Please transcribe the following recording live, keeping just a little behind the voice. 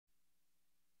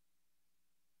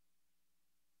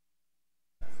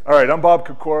All right, I'm Bob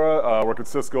Kokora. I work at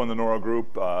Cisco in the Noro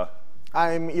group.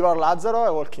 I'm Ivar Lazzaro.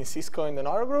 I work in Cisco in the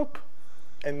Noro group.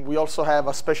 And we also have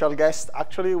a special guest.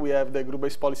 Actually, we have the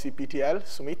group-based policy PTL,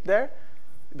 Sumit, there,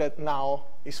 that now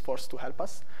is forced to help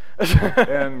us.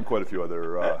 And quite a few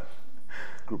other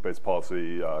group-based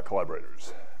policy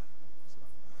collaborators.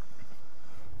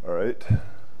 All right.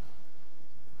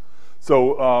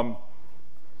 So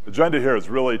the agenda here is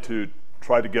really to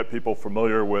try to get people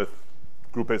familiar with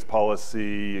group-based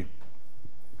policy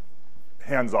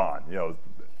hands-on.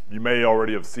 You may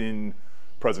already have seen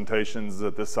presentations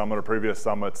at this summit or previous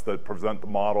summits that present the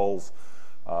models,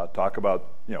 talk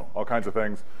about all kinds of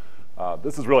things.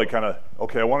 This is really kind of,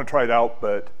 okay, I want to try it out,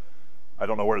 but I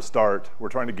don't know where to start. We're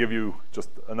trying to give you just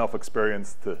enough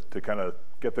experience to kind of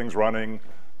get things running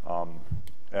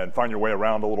and find your way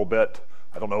around a little bit.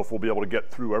 I don't know if we'll be able to get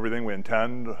through everything we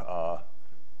intend,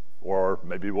 or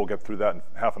maybe we'll get through that in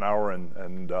half an hour and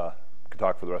can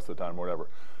talk for the rest of the time or whatever.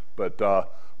 But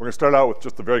we're going to start out with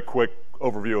just a very quick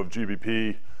overview of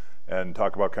GBP and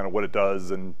talk about kind of what it does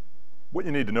and what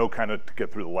you need to know kind of to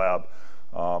get through the lab.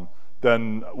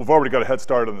 Then we've already got a head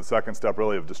start on the second step,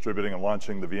 really, of distributing and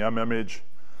launching the VM image.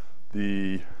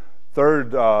 The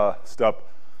third step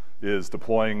is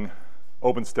deploying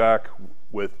OpenStack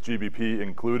with GBP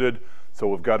included. So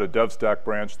we've got a DevStack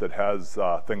branch that has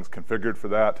things configured for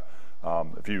that.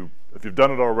 If you've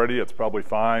done it already, it's probably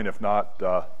fine. If not,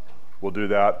 we'll do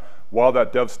that. While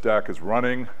that DevStack is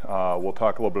running, we'll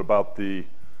talk a little bit about the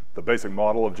basic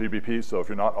model of GBP. So if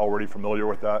you're not already familiar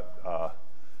with that,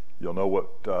 you'll know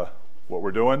what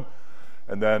we're doing.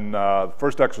 And then the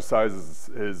first exercise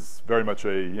is very much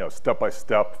a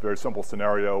step-by-step, very simple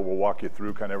scenario. We'll walk you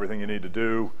through kind of everything you need to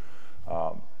do.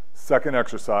 Second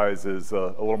exercise is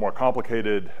a little more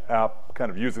complicated app,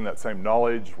 kind of using that same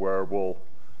knowledge, where we'll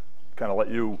kind of let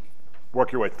you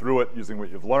work your way through it using what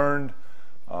you've learned.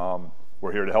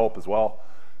 We're here to help as well.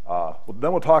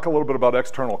 Then we'll talk a little bit about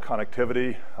external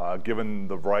connectivity. Given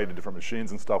the variety of different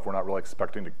machines and stuff, we're not really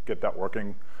expecting to get that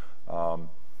working.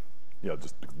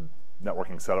 Just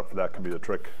networking setup for that can be the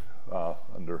trick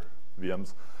under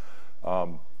VMs.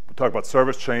 We'll talk about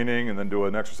service chaining and then do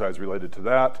an exercise related to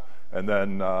that. And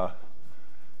then,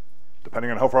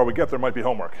 depending on how far we get, there might be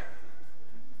homework.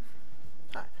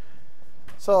 Hi.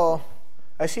 So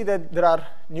I see that there are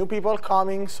new people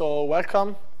coming, so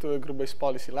welcome to the Group-Based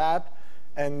Policy Lab.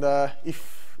 And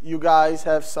if you guys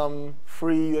have some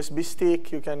free USB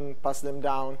stick, you can pass them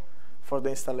down for the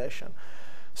installation.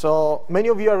 So many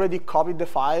of you already copied the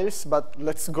files, but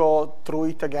let's go through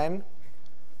it again,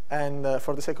 and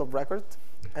for the sake of record.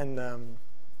 And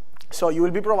so you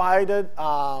will be provided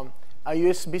a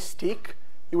USB stick.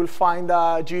 You will find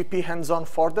a GBP hands-on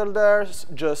folder there.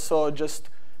 Just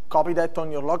copy that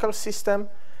on your local system,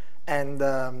 and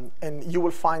you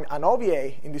will find an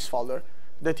OVA in this folder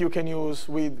that you can use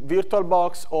with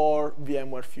VirtualBox or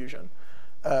VMware Fusion,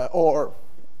 or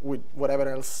with whatever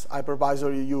else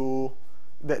hypervisor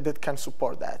that can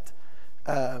support that.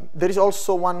 There is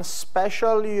also one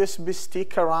special USB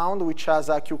stick around which has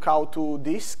a QCOW2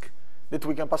 disk that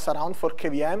we can pass around for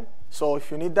KVM. So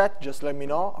if you need that, just let me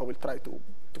know. I will try to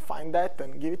find that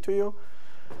and give it to you.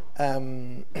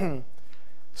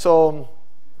 So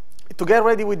to get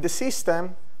ready with the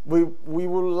system, we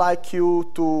would like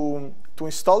you to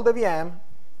install the VM,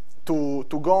 to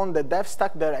go on the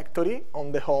DevStack directory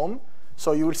on the home.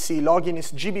 So you will see login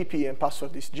is GBP and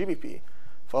password is GBP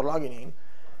for logging in,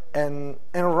 and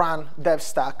run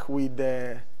DevStack with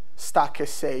the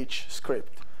stack.sh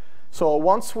script. So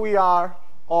once we are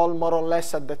all more or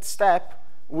less at that step,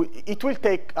 it will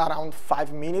take around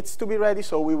 5 minutes to be ready.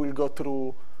 So we will go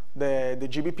through the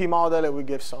GBP model and we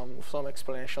give some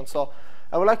explanation. So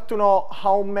I would like to know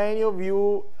how many of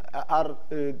you are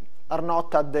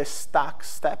not at the stack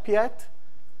step yet.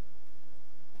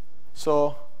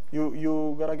 So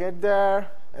you gotta get there,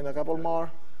 and a couple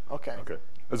more. Okay. Okay.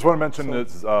 I just want to mention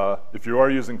is if you are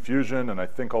using Fusion, and I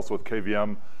think also with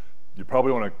KVM, you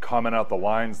probably want to comment out the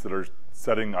lines that are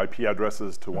setting IP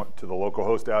addresses to the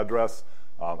localhost address.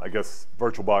 I guess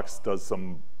VirtualBox does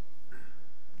some,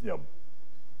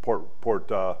 port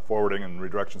forwarding and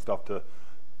redirection stuff to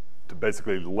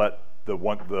basically let the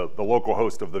local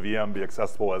host of the VM be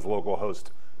accessible as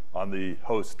localhost on the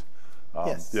host.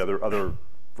 Yes. The other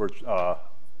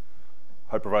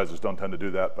hypervisors don't tend to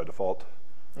do that by default.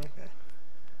 Okay.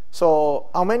 So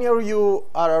how many of you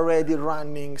are already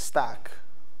running Stack?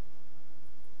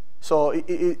 So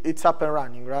it's up and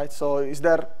running, right? So is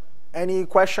there any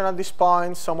question at this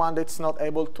point? Someone that's not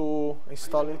able to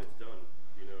install it? It's done.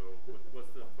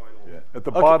 What's the final? Yeah. At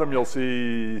the bottom, you'll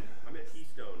see. I'm at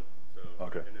Keystone, so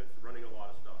okay. And it's running a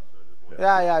lot of stuff. So I just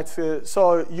Yeah. It's,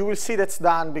 so you will see that's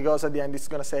done because at the end it's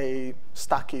going to say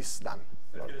stack is done.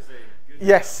 I was going to say, good.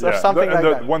 Yes, or something like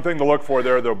that. One thing to look for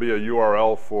there'll be a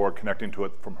URL for connecting to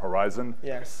it from Horizon.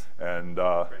 Yes. And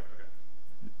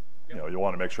you know, you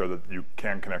want to make sure that you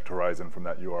can connect to Horizon from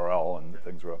that URL and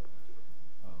things are up.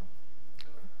 I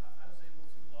was able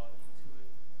to log into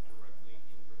it directly in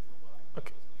VirtualBox, but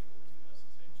Okay. I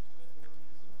wasn't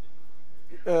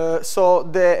able to SSH to it. So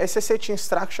the SSH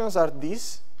instructions are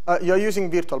these. You're using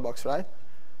VirtualBox, right?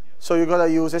 So you gotta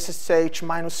use SSH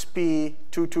 -p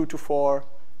 2224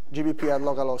 GBP at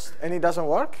localhost, and it doesn't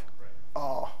work? Right.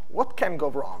 Oh, what can go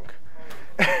wrong?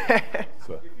 So. If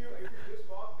you just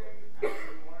walked in and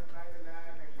you want to try the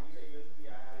lab and you need a USB,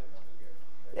 I have it over here.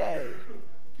 Yay.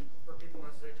 For people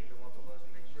not searching the local host,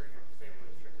 make sure you're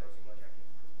disabling strict hosting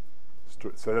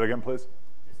rejected. Say that again, please.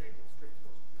 Disable strict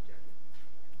host rejected.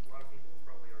 A lot of people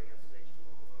probably already SSH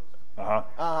to local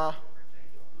host.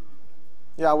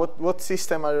 Yeah, what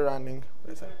system are you running?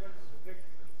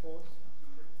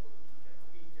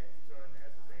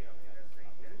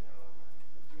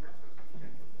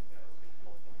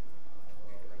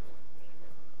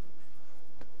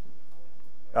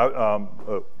 Oh, I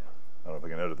don't know if I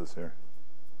can edit this here.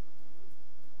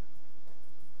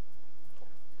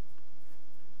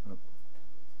 Can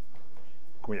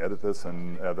we edit this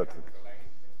and add that to the...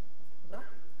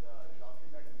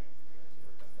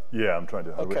 Yeah, I'm trying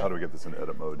to. How do we get this into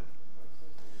edit mode?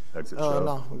 Exit show.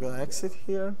 No, we're going to exit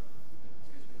here.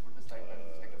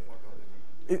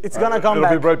 It's going to come It'll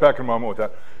back. be right back in a moment with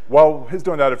that. While he's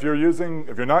doing that, if you're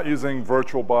not using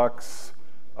VirtualBox,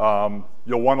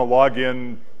 you'll want to log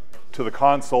in to the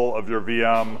console of your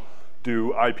VM,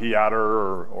 do IP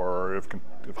adder or if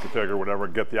config or whatever,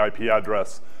 get the IP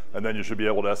address, and then you should be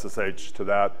able to SSH to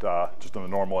that just on the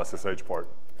normal SSH port.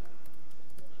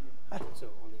 So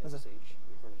on the SSH,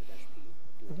 in front of the dash P,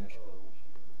 do a dash O.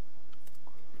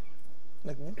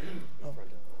 Like me? Oh.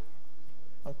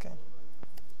 Okay.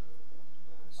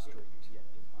 Strict.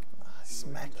 This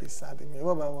Mac is adding me.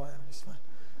 Whatever, it's fine.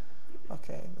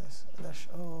 Okay, this dash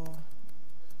O,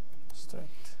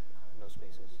 strict. No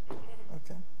spaces.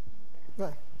 Okay. Go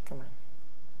ahead, come on.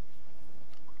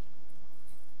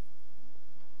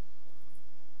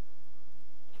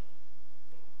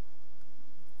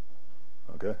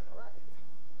 Okay. All right.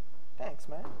 Thanks,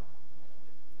 man.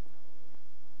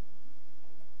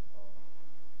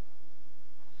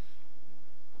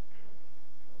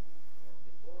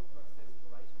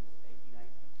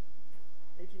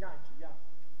 Yeah.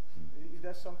 Is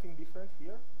there something different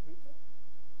here?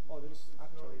 Oh, there is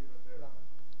actually no.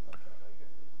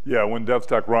 Yeah, when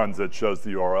DevStack runs, it shows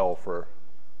the URL for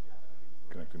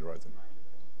connecting to Horizon.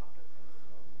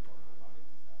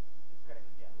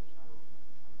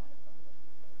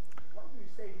 Why do you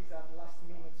say these are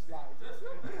last-minute slides?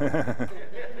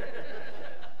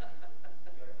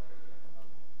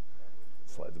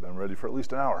 Slides have been ready for at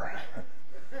least an hour.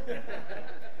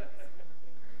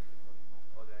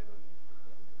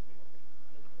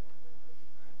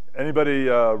 Anybody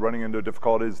running into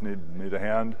difficulties need a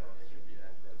hand?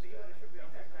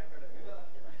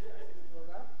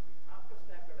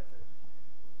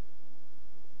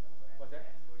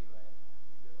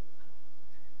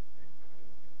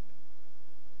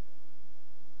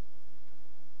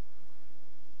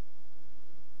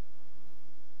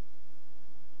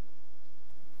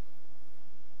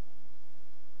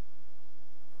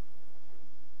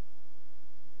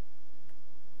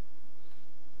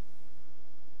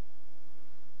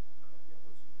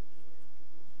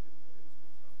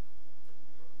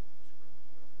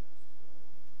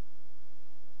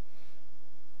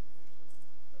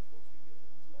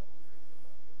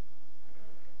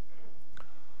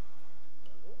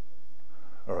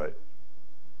 All right.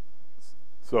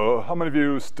 So how many of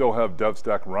you still have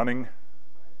DevStack running?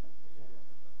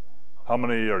 How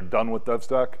many are done with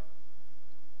DevStack?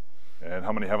 And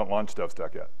how many haven't launched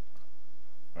DevStack yet?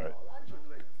 All right.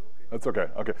 That's okay.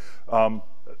 Okay.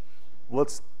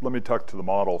 Let me talk to the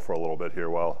model for a little bit here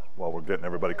while we're getting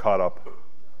everybody caught up.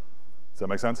 Does that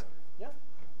make sense? Yeah.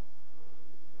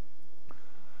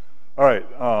 All right.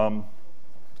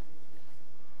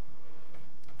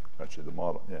 Actually, the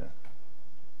model, yeah.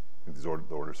 I think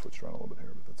the order switched around a little bit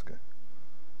here, but that's okay.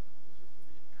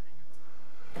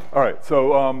 All right,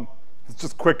 so it's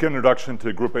just a quick introduction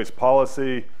to group-based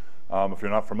policy. If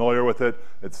you're not familiar with it,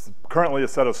 it's currently a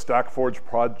set of StackForge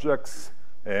projects,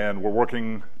 and we're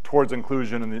working towards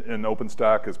inclusion in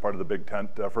OpenStack as part of the Big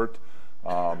Tent effort.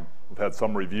 We've had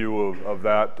some review of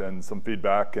that and some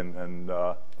feedback, and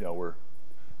you know, we're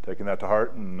taking that to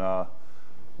heart and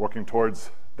working towards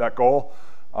that goal.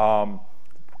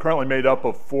 currently made up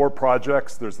of 4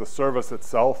 projects. There's the service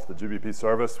itself, the GBP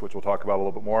service, which we'll talk about a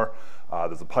little bit more.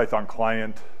 There's a Python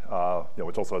client,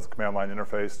 which also has a command line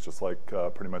interface, just like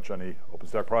pretty much any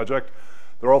OpenStack project.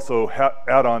 There are also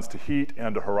add-ons to Heat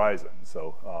and to Horizon.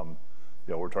 So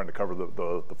we're trying to cover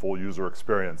the full user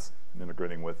experience and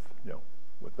integrating with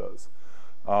those.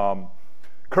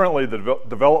 Currently, the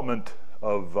development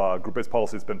of group-based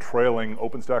policy has been trailing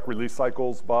OpenStack release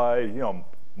cycles by a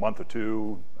month or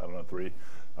 2, I don't know, 3.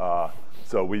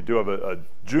 So we do have a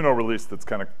Juno release that's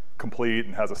kind of complete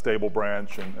and has a stable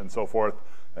branch and so forth,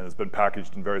 and has been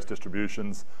packaged in various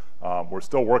distributions. We're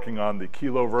still working on the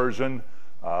Kilo version.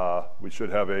 We should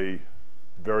have a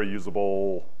very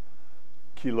usable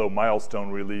Kilo milestone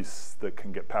release that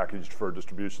can get packaged for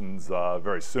distributions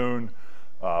very soon.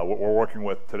 What we're working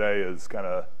with today is kind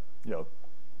of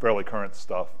fairly current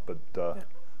stuff, but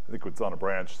I think it's on a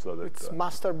branch, so that it's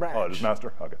master branch. Oh, it is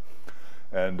master. Okay.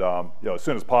 And as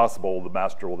soon as possible, the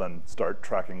master will then start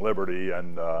tracking Liberty,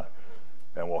 and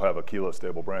we'll have a Kilo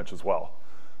stable branch as well.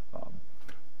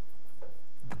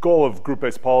 The goal of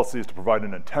group-based policy is to provide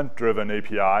an intent-driven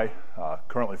API,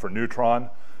 currently for Neutron,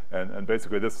 and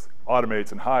basically this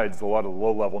automates and hides a lot of the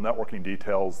low-level networking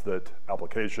details that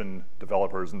application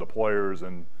developers and deployers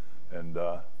and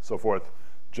so forth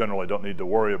generally don't need to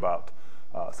worry about.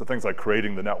 So things like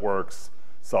creating the networks,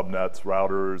 subnets,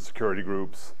 routers, security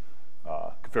groups,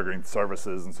 configuring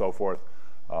services, and so forth.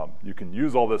 You can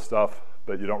use all this stuff,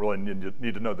 but you don't really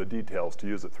need to know the details to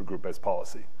use it through group-based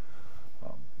policy.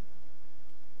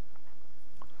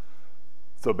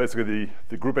 So basically,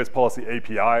 the group-based policy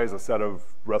API is a set of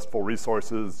RESTful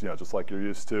resources, just like you're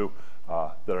used to,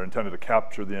 that are intended to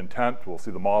capture the intent. We'll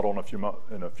see the model in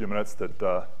a few minutes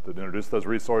that introduce those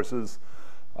resources.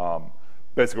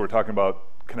 Basically, we're talking about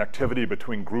connectivity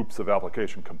between groups of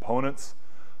application components.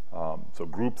 So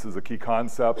groups is a key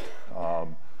concept.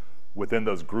 Within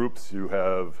those groups, you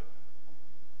have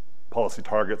policy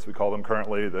targets, we call them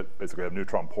currently, that basically have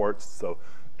Neutron ports. So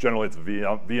generally, it's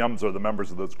VMs are the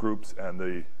members of those groups,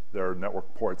 and their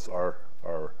network ports are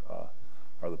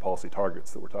the policy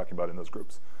targets that we're talking about in those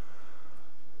groups.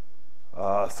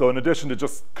 So in addition to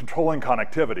just controlling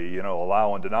connectivity,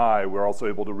 allow and deny, we're also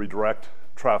able to redirect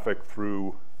traffic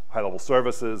through high-level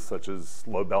services such as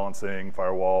load balancing,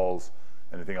 firewalls,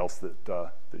 anything else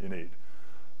that you need.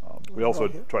 We also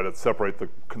try to separate the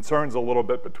concerns a little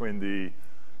bit between the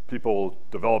people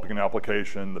developing an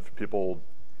application, the people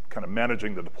kind of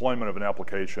managing the deployment of an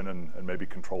application and maybe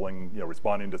controlling,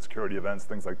 responding to security events,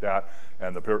 things like that,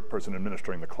 and the person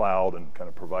administering the cloud and kind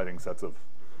of providing sets of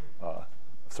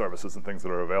services and things that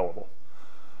are available.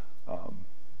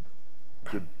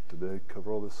 Did they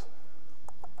cover all this?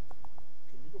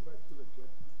 Can you go back to the get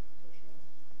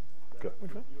question? Okay.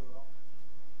 Which one?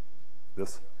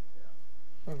 This?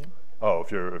 Yeah. Okay. Oh,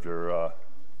 if you're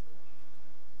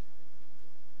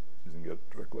using Git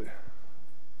directly.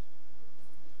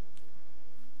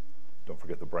 Don't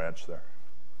forget the branch there.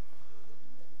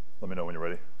 Let me know when you're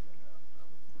ready.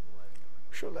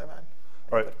 Sure, man.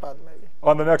 All right. Maybe.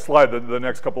 On the next slide, the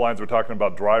next couple lines, we're talking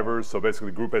about drivers. So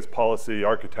basically, group-based policy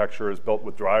architecture is built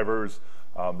with drivers.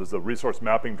 There's a resource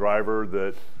mapping driver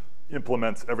that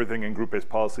implements everything in group-based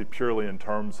policy purely in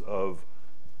terms of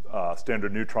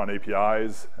standard Neutron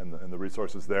APIs and the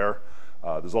resources there.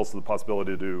 There's also the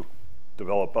possibility to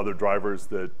develop other drivers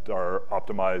that are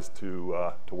optimized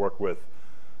to work with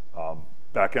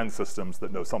back-end systems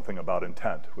that know something about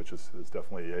intent, which is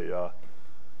definitely an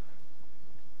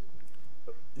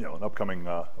upcoming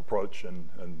approach, and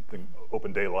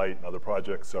Open Daylight and other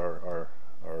projects are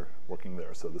working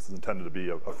there. So this is intended to be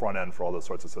a front end for all those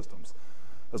sorts of systems,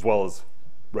 as well as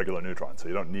regular Neutron. So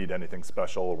you don't need anything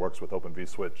special. It works with Open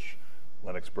vSwitch,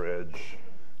 Linux Bridge,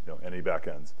 any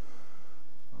backends.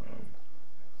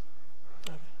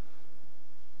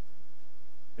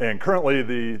 And currently,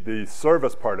 the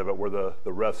service part of it, where the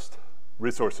REST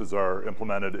resources are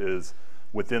implemented, is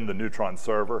within the Neutron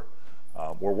server.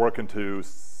 We're working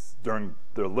during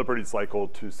the Liberty cycle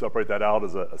to separate that out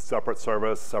as a separate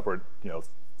service, separate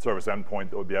service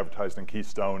endpoint that would be advertised in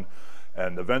Keystone,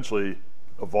 and eventually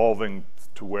evolving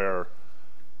to where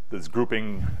this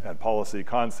grouping and policy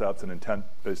concepts and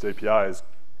intent-based APIs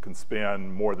can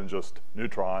span more than just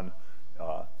Neutron.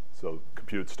 So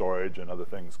compute, storage, and other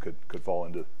things could fall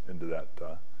into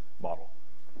that model.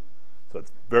 So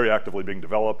it's very actively being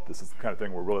developed. This is the kind of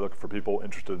thing we're really looking for people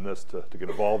interested in this to get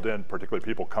involved in, particularly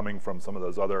people coming from some of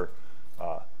those other,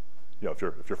 if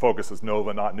your focus is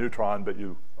Nova, not Neutron, but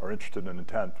you are interested in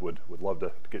intent, would love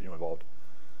to get you involved.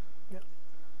 Yeah.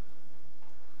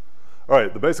 All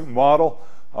right, the basic model.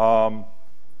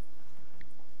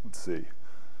 Let's see.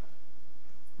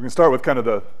 We can start with kind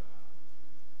of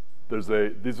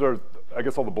these are, I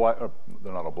guess all the black,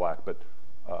 they're not all black, but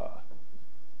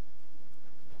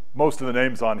most of the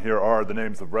names on here are the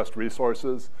names of REST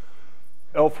resources.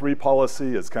 L3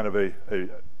 policy is kind of a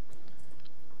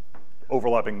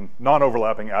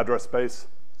non-overlapping address space.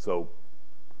 So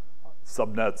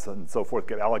subnets and so forth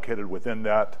get allocated within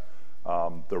that.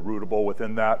 They're routable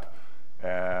within that.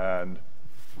 And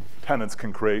tenants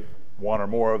can create one or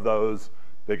more of those.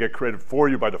 They get created for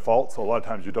you by default, so a lot of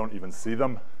times you don't even see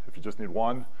them if you just need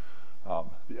one.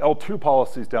 The L2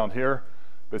 policies down here,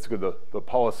 basically the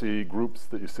policy groups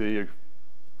that you see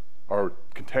are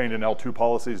contained in L2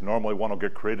 policies. Normally one will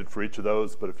get created for each of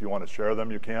those, but if you want to share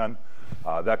them, you can.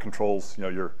 That controls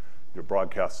your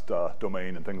broadcast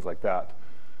domain and things like that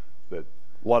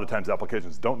a lot of times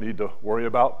applications don't need to worry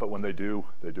about, but when they do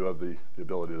have the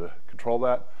ability to control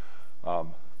that.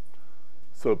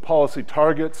 So policy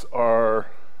targets are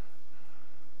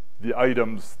the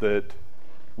items that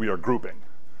we are grouping.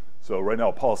 So right now,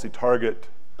 a policy target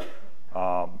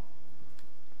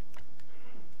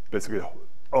basically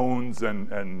owns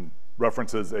and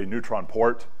references a neutron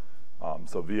port.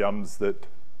 So VMs that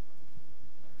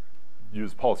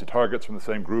use policy targets from the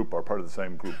same group are part of the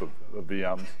same group of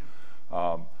VMs.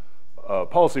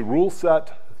 Policy rule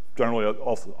set, generally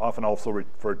often also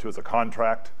referred to as a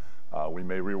contract. We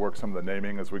may rework some of the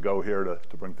naming as we go here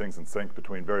to bring things in sync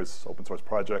between various open source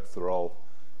projects that are all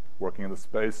working in this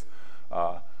space.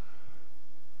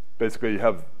 Basically, you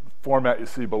have format you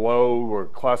see below where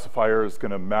classifier is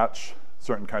going to match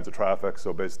certain kinds of traffic.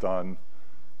 So based on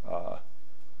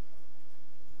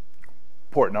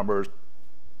port numbers,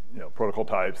 protocol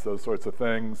types, those sorts of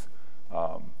things.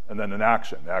 And then an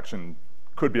action. The action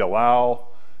could be allow.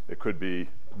 It could be,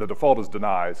 the default is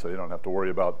deny, so you don't have to worry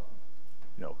about,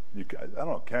 I don't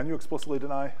know, can you explicitly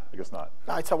deny? I guess not.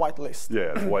 No, it's a whitelist.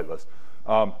 Yeah, it's a whitelist.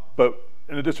 But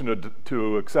in addition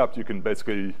to accept, you can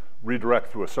basically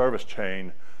redirect through a service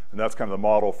chain, and that's kind of the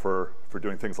model for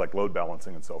doing things like load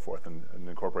balancing and so forth, and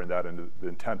incorporating that into the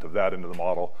intent of that into the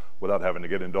model without having to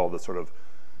get into all this sort of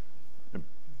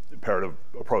imperative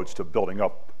approach to building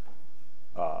up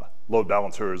load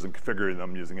balancers and configuring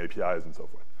them using APIs and so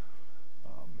forth.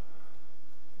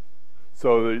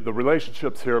 So the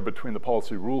relationships here between the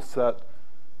policy rule set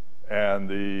and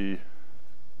the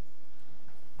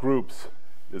groups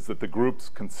is that the groups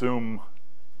consume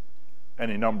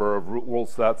any number of rule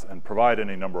sets and provide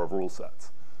any number of rule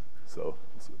sets. So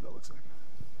let's see what that looks like.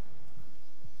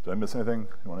 Did I miss anything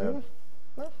you want to add?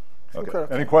 No.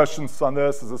 Okay. Any questions on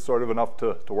this? Is this sort of enough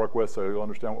to work with so you'll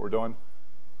understand what we're doing?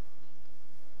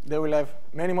 They will have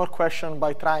many more questions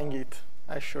by trying it,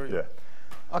 I assure you. Yeah.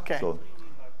 Okay. So,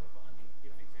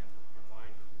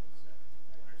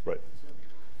 right.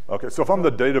 Okay, so if I'm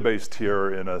the database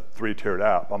tier in a 3-tiered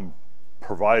app, I'm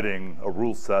providing a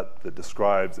rule set that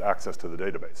describes access to the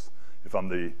database. If I'm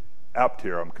the app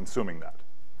tier, I'm consuming that.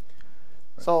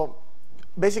 Right. So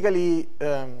basically,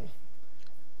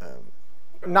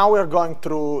 now we're going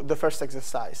through the first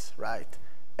exercise, right?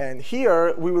 And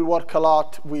here, we will work a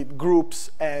lot with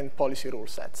groups and policy rule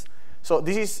sets. So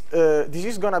this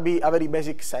is going to be a very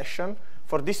basic session.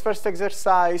 For this first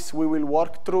exercise, we will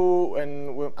work through,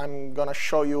 and I'm going to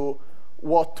show you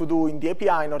what to do in the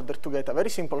API in order to get a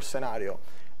very simple scenario.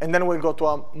 And then we'll go to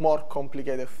a more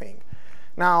complicated thing.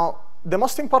 Now, the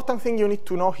most important thing you need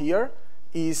to know here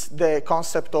is the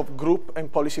concept of group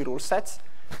and policy rule sets.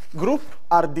 Group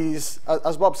are these,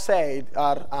 as Bob said,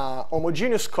 are a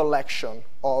homogeneous collection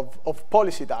of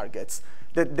policy targets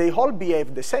that they all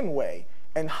behave the same way.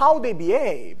 And how they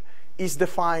behave is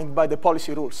defined by the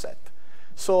policy rule set.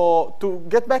 So to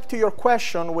get back to your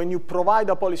question, when you provide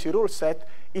a policy rule set,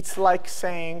 it's like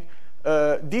saying,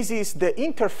 this is the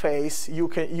interface you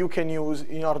can use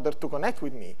in order to connect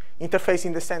with me. Interface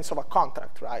in the sense of a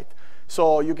contract, right?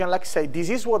 So you can like say, this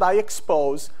is what I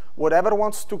expose. Whatever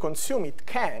wants to consume it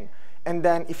can. And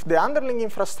then if the underlying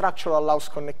infrastructure allows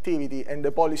connectivity and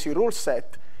the policy rule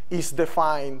set is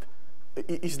defined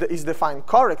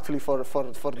correctly for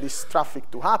this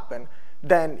traffic to happen,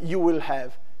 then you will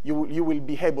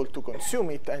be able to consume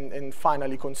it and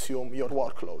finally consume your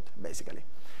workload, basically.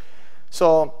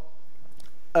 So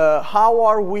how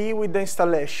are we with the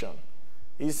installation?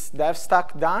 Is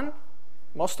DevStack done?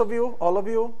 Most of you? All of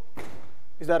you?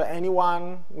 Is there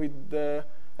anyone with the...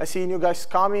 I see you guys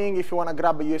coming. If you want to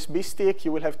grab a USB stick,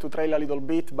 you will have to trail a little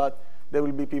bit, but there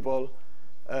will be people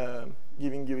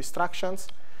giving you instructions.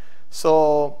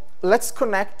 So let's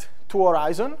connect to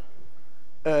Horizon.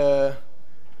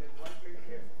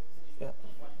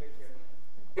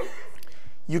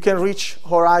 You can reach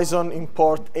Horizon in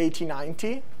port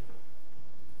 8090.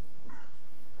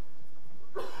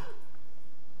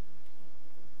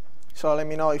 So let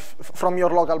me know if from your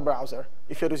local browser.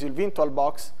 If you're using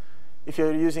VirtualBox, if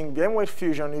you're using VMware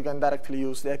Fusion, you can directly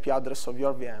use the IP address of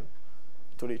your VM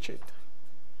to reach it.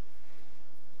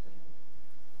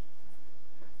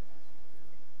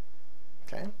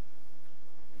 Okay.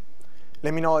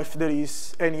 Let me know if there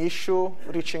is any issue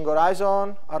reaching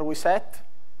Horizon. Are we set?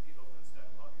 The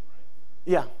OpenStack login, right?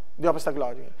 Yeah, the OpenStack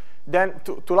login. Then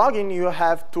to log in, you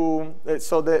have to,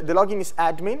 so the login is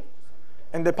admin,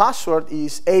 and the password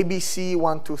is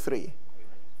ABC123,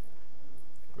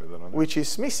 which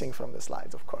is missing from the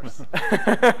slides, of course.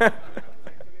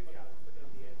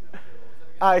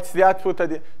 It's the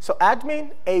output. So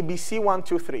admin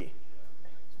ABC123.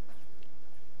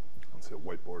 Don't see a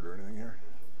whiteboard or anything here.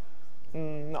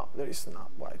 No, there is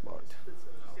not whiteboard.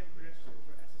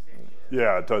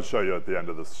 Yeah, it does show you at the end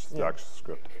of the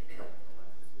script.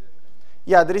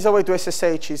 Yeah, there is a way to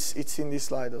SSH. It's in this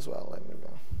slide as well. Let me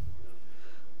go.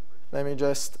 Let me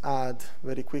just add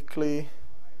very quickly.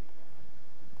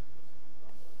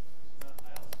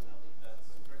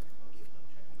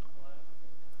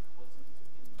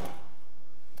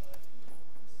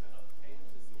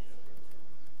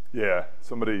 Yeah,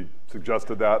 somebody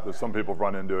suggested that. There's some people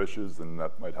run into issues, and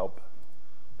that might help.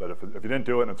 But if you didn't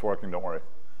do it and it's working, don't worry.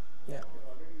 Yeah.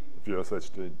 If you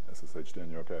SSH'd in,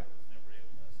 you're okay.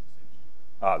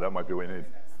 Ah, that might be what you need.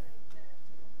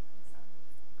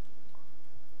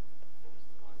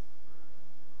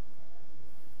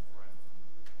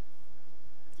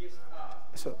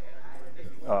 So,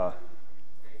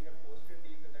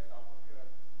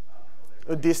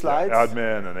 these slides? Yeah,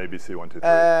 admin and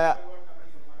ABC123.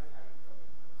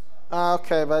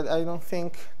 Okay, but I don't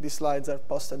think these slides are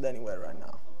posted anywhere right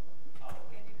now.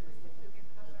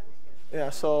 Yeah,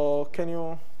 so can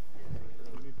you?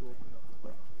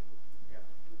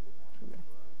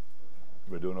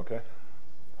 We're doing okay?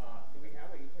 Do we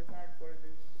have an Etherpad for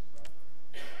this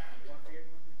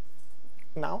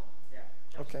one? Now?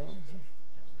 Yeah. Okay. And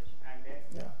then,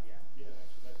 Yeah.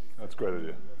 That's a great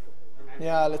idea.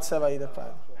 Yeah, let's have an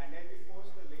Etherpad. And then we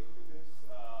post the link to this,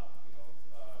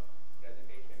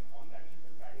 presentation on that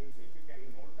Etherpad. So if you can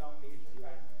note down the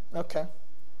Etherpad Okay.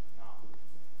 now,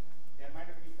 there might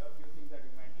be a few things that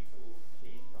you might need to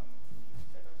change from the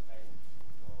set of slides.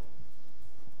 So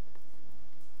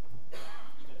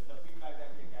the feedback that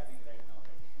we're gathering right now,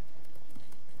 right?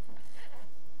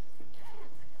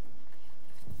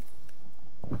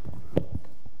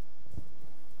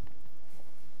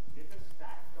 Did the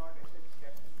stack.sh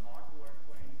step not work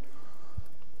for anybody?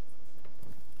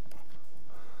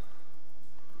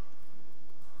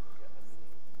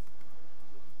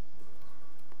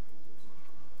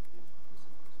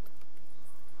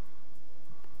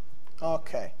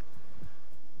 Okay.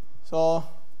 So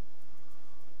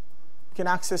you can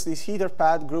access this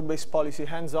Etherpad group-based policy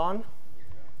hands-on.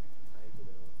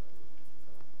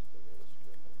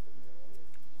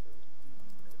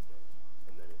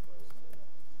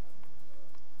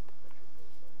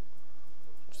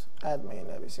 Admin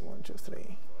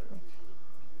ABC123.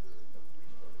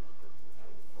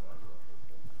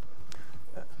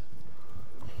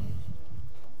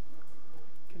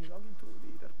 Can you log into the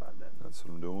Etherpad then? That's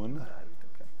what I'm doing.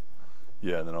 Okay.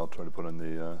 Yeah, and then I'll try to put in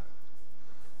the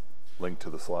link to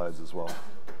the slides as well.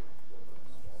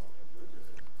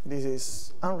 This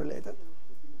is unrelated.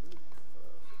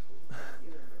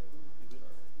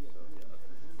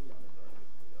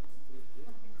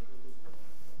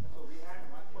 So we had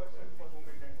one person for whom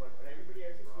it didn't work, but everybody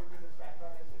else is good with the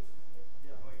stack.sh?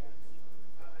 Yeah. No, yeah.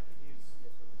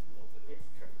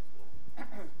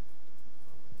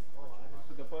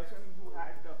 So the person who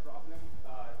had the problem, he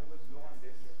was low on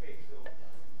this space, so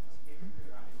he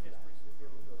could run it.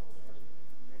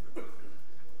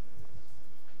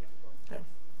 Yeah.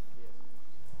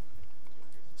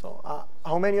 So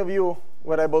how many of you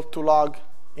were able to log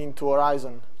into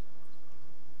Horizon?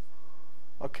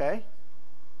 Okay.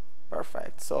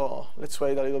 Perfect. So let's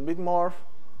wait a little bit more.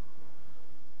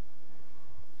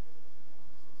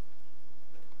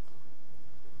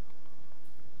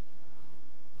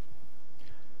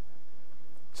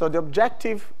 So the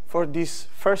objective for this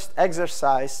first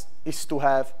exercise is to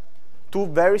have two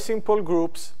very simple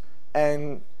groups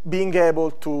and being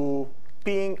able to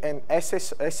ping and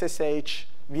SSH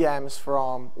VMs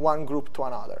from one group to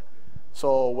another.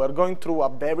 So we're going through a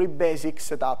very basic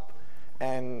setup,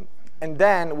 and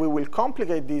then we will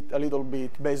complicate it a little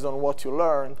bit based on what you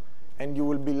learned, and you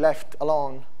will be left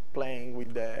alone playing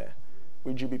with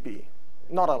GBP.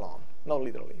 Not alone, not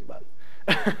literally, but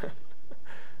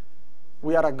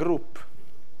we are a group.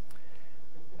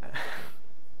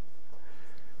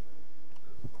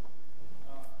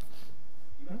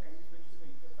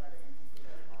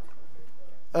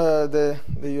 the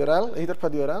URL,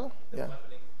 Etherpad URL? Yeah.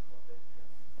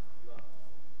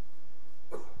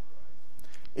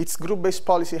 It's group-based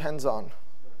policy hands-on,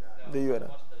 the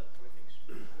URL.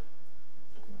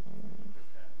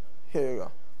 Here you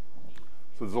go.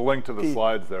 So there's a link to the P.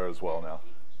 slides there as well now.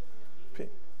 P.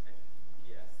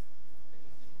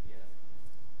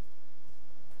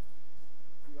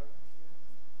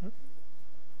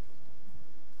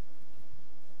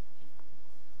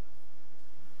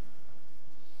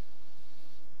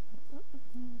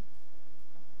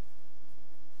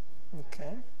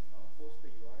 Okay. Post the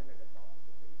URL at the top of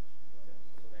the page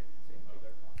so that it's in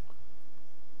bigger font.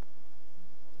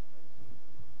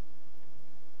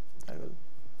 I will.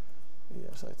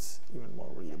 Yeah, so it's even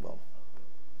more readable.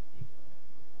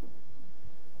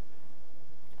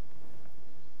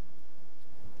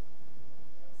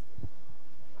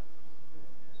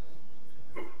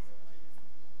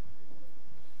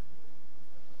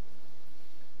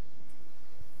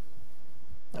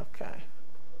 Okay.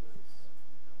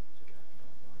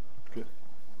 Good.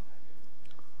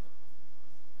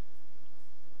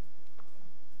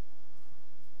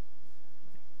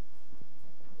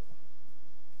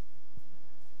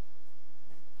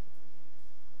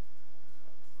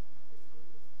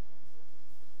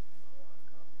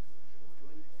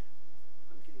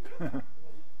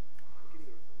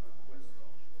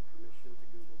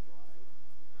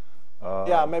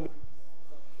 Yeah, maybe.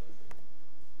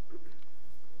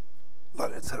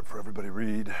 Let it set up for everybody to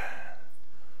read.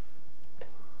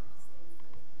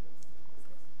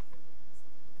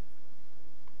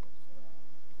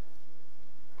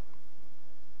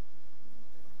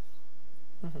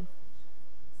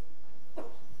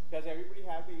 Does everybody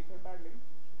have the Etherpad link?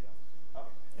 Yeah. Okay.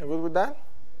 You good with that?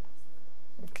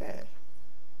 Okay.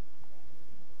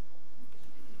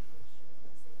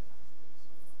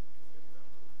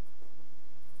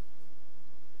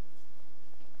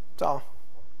 So,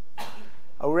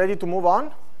 are we ready to move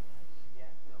on?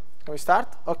 Can we start?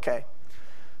 Okay.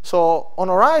 So on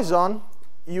Horizon,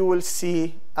 you will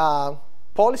see a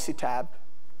policy tab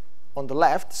on the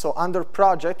left. So under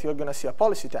project, you're going to see a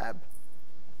policy tab.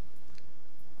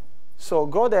 So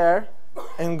go there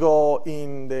and go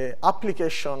in the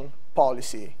application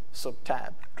policy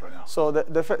sub-tab. So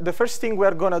the first thing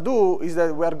we're going to do is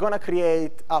that we're going to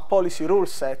create a policy rule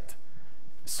set.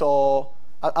 So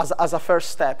as a first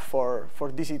step for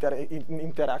this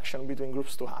interaction between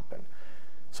groups to happen.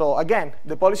 So again,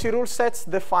 the policy rule sets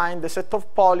define the set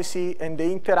of policy and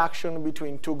the interaction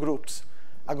between two groups.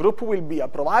 A group will be a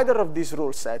provider of this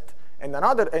rule set, and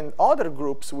other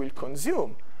groups will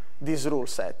consume this rule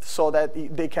set so that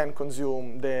they can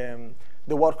consume the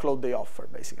workload they offer,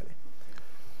 basically.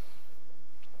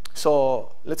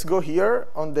 So let's go here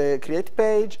on the create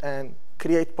page and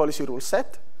create policy rule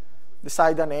set.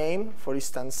 Decide a name, for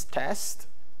instance, test.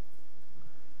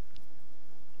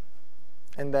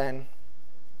 And then,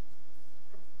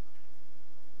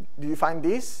 do you find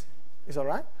this? Is all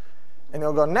right? And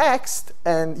you'll go next,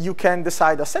 and you can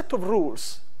decide a set of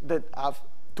rules that have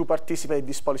to participate in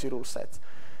this policy rule set.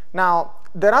 Now,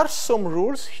 there are some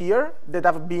rules here that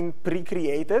have been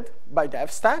pre-created by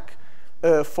DevStack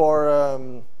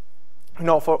for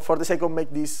the sake of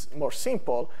make this more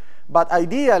simple. But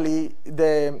ideally,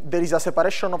 there is a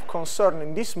separation of concern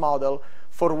in this model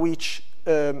for which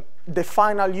the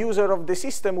final user of the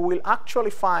system will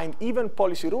actually find even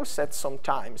policy rule sets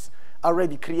sometimes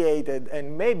already created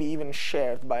and maybe even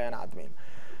shared by an admin.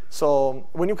 So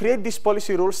when you create this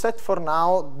policy rule set, for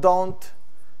now, don't,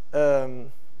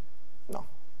 no,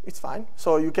 it's fine.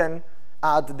 So you can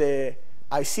add the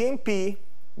ICMP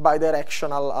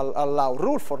bidirectional allow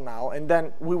rule for now, and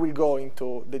then we will go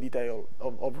into the detail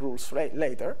of rules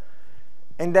later.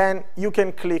 And then you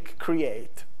can click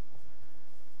create.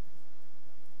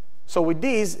 So with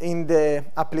this, in the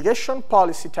application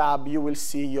policy tab, you will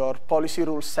see your policy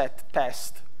rule set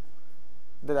test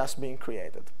that has been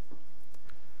created.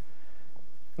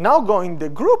 Now go in the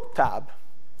group tab,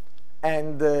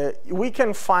 and we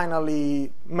can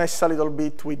finally mess a little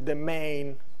bit with the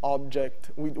main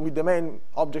object, with the main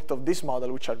object of this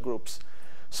model, which are groups.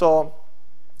 So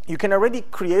you can already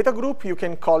create a group. You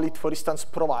can call it, for instance,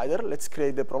 provider. Let's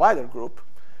create the provider group.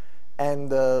 And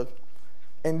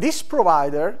this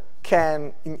provider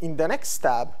can, in the next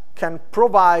tab, can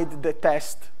provide the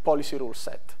test policy rule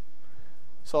set.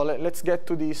 So let's get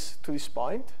to this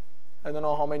point. I don't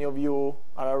know how many of you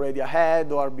are already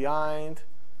ahead or behind.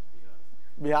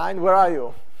 Behind? Where are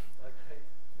you?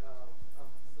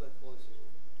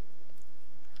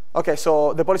 OK,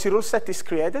 so the policy rule set is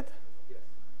created? Yes.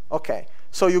 OK,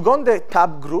 so you go on the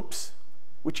tab groups,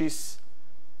 which is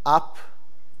up,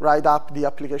 right up the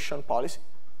application policy.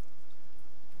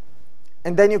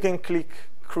 And then you can click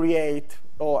create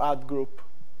or add group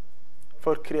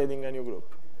for creating a new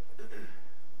group.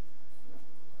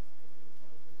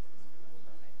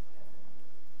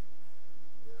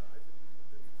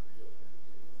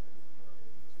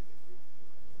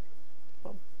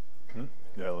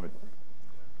 Yeah, let me.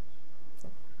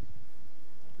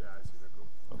 Yeah, I see the group.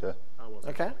 Okay. I was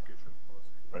Okay. application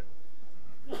policy.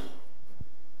 Right.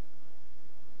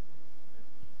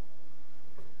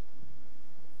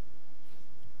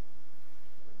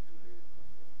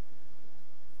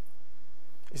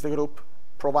 Is the group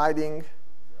providing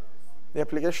the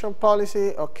application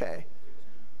policy? OK.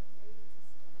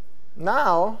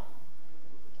 Now,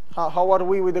 how are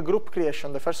we with the group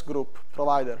creation, the first group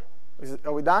provider?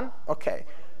 Are we done? OK.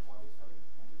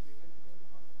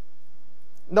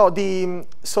 No,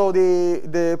 so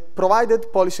the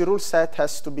provided policy rule set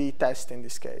has to be tested in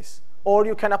this case. Or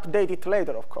you can update it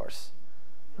later, of course.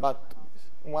 But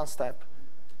one step.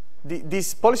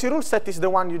 This policy rule set is the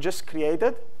one you just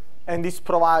created, and it's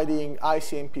providing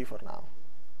ICMP for now.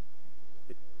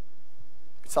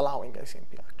 It's allowing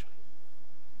ICMP, actually.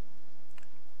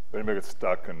 If anybody gets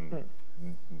stuck and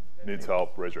needs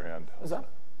help, raise your hand. Is that?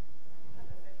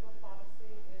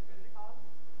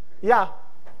 Yeah,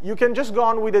 you can just go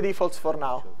on with the defaults for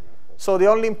now. So the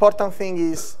only important thing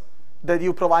is that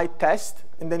you provide test,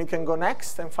 and then you can go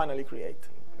next and finally create.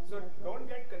 So don't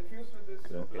get confused with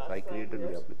this. Okay. If I created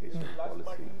the application Plus policy,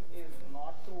 button is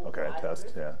not to Okay, add test,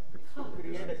 this, yeah. to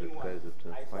create a new one. is it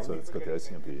fine? So it's got the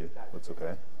ICMP. That's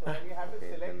okay. So when you have to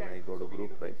Okay, select then I and go to so we group,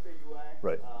 need to right? fix the UI.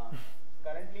 Right.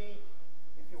 Currently,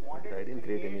 if you wanted I didn't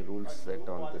create any rule set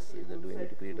on this either. Do I need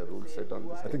to create a rule set on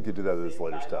this? I think you do that as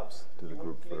later steps. Do the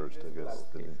group first, I guess.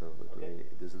 Okay, so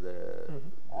this is the.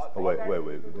 Oh, wait.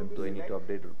 We didn't. Do I need to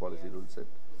update the policy rule set?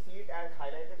 see it as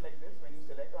highlighted like this when you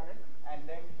select on it, and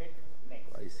then hit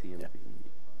next. ICMP.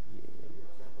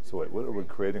 So wait, what are we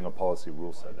creating a policy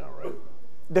rule set now, right?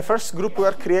 The first group we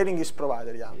are creating is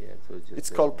provider, yeah. Yeah, so it's just It's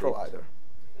the called update. provider.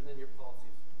 And then your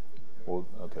policies. Well,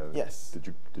 okay. Yes.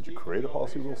 Did you create a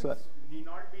policy rule set? Need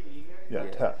not be linear. Yeah,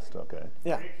 test. Okay.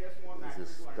 Yeah. It's just more natural Is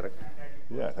this to correct? understand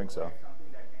that you Yeah, I think so.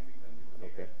 something that can be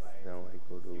manipulated Okay. by. Now I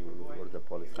go to what are the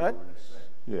policy Right. rules?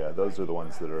 Yeah, those are the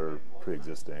ones that are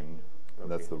pre-existing,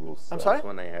 and that's the rule set. I'm sorry? This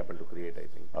one I happen to create, I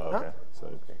think. Oh, okay. So,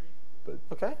 Okay. but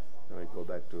OK? Now I go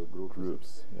back to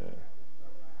groups. Yeah.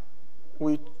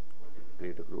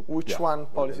 create a group. Which Yeah. one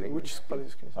policy? name Which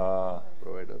policy?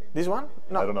 Provider. This one?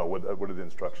 I No. don't know. What did the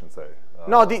instructions say?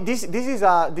 No, this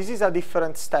is a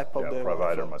different step of Yeah, the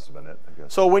provider workflow. must have been it, I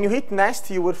guess. So when you hit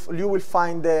next, you will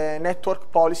find the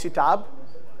network policy tab.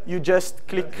 You just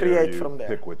click Here create you from there.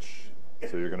 Pick which.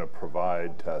 So you're going to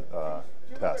provide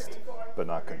test, but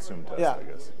not consume test, Yeah. I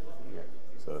guess.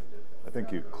 So I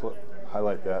think you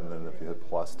highlight that, and then if you hit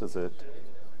plus, does it?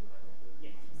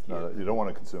 No, you don't want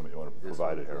to consume it. You want to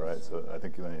provide it here, right? So I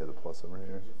think then you hit the plus over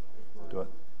here. Do it.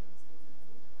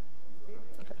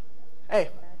 Hey,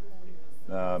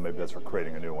 Maybe that's for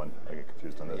creating a new one. I get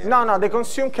confused on this. no, the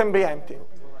consume can be empty.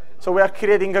 So we are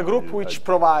creating a group which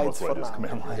provides Most for likely just now.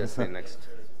 command line. Just say next.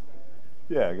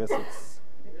 Yeah, I guess it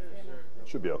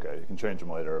should be okay. You can change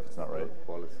them later if it's not right.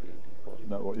 Policy default.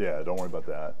 No, well, yeah, don't worry about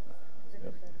that.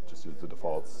 Yep. Just use the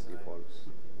defaults. Defaults.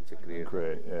 It's a create.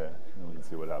 Create, yeah, and we can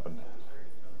see what happened.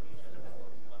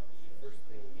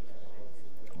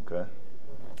 Okay,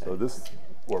 so this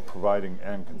we're providing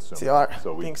and consuming. See our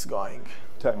so we things going.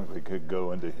 technically could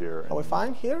go into here. Are we and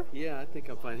fine here? Yeah, I think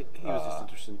I'm fine. He was just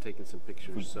interested in taking some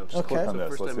pictures. So, Just Okay. click on so this.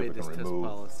 first Let's I see if made we this can test remove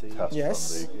policy. test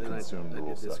Yes. from the Then I consumed rule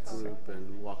did this sets. group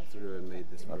and walked through and made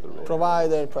this Not the rule.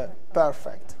 Provider,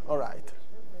 perfect. All right.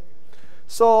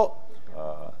 So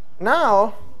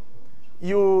now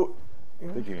you,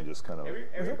 I think you can just kind of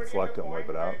Everybody select it and wipe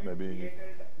it out, you maybe. created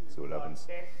See what happens.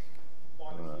 test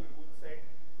policy know. rule set,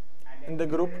 and then in the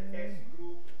group. test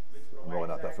group which I'm really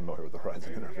not that familiar with the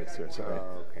Horizon interface here, sorry.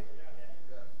 Okay.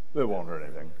 It won't hurt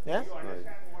anything. Yeah. understand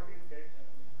what it did.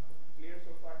 Clear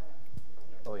so far?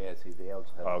 Oh yeah, see they also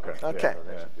have. Oh, okay. Okay.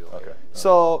 Yeah, yeah, okay.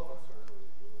 So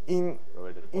in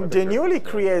Provided the newly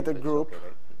created group,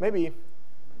 maybe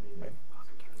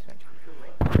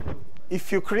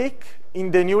if you click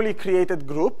in the newly created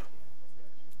group,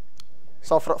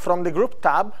 so from the group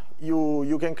tab,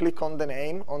 you can click on the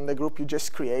name on the group you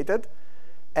just created,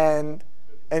 and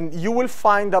you will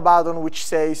find a button which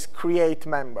says create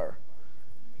member.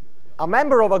 A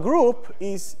member of a group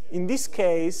is, in this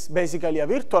case, basically a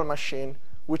virtual machine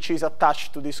which is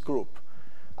attached to this group.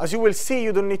 As you will see,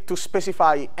 you don't need to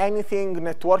specify anything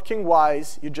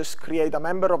networking-wise. You just create a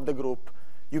member of the group.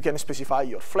 You can specify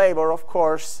your flavor, of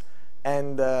course,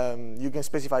 and you can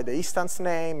specify the instance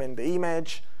name and the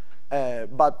image.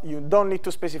 But you don't need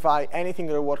to specify anything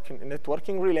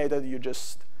networking related. You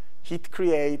just hit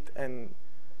create, and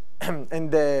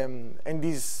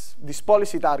this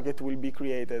policy target will be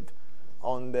created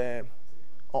on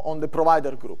the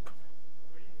provider group.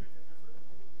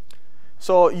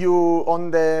 So you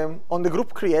on the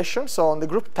group creation, so on the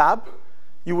group tab,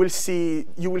 you will see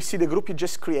the group you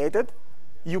just created.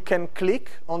 You can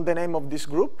click on the name of this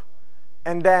group,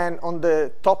 and then on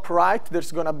the top right,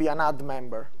 there's going to be an add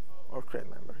member or create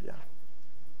member. Yeah,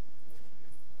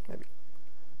 maybe.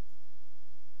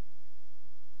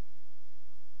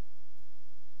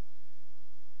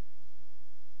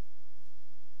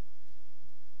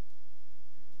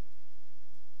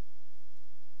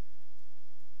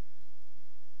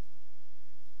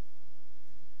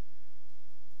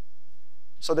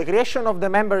 So the creation of the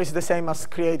member is the same as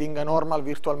creating a normal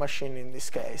virtual machine in this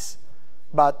case,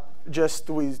 but just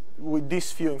with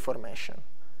this few information.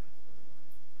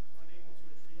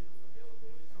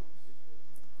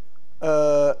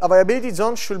 Availability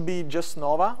zone should be just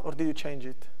Nova, or did you change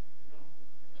it?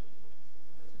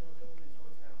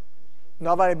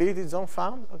 No availability zone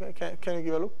found? Okay, can you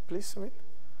give a look, please, Sumit?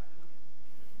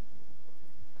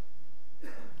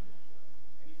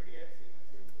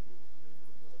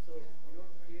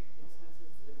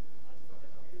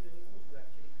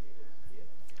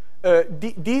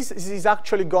 This is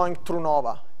actually going through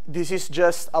Nova. This is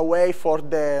just a way for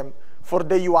the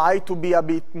UI to be a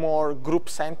bit more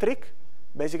group-centric,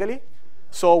 basically.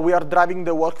 So we are driving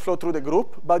the workflow through the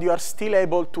group, but you are still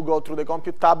able to go through the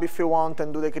compute tab if you want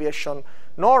and do the creation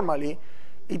normally.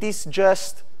 It is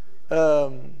just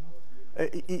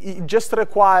it just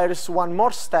requires one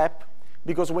more step,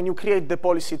 because when you create the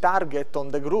policy target on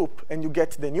the group and you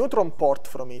get the neutron port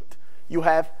from it, you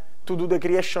have to do the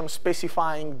creation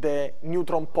specifying the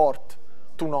neutron port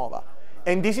to Nova.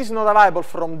 And this is not available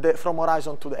from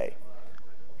Horizon today.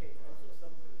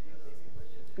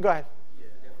 Go ahead.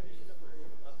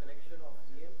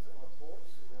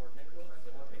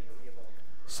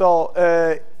 So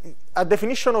a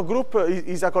definition of group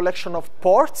is a collection of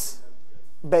ports,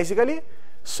 basically.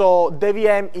 So the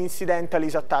VM incidentally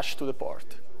is attached to the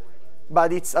port,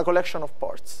 but it's a collection of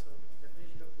ports.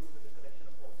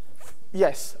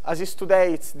 Yes, as is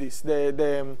today, it's this.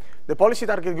 The policy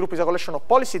target group is a collection of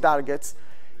policy targets.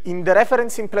 In the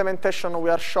reference implementation we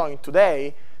are showing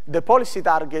today, the policy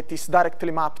target is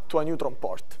directly mapped to a neutron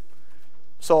port.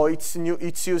 So it's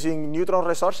using neutron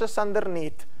resources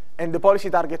underneath, and the policy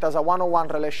target has a one-on-one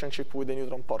relationship with the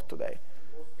neutron port today.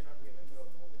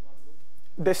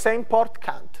 The same port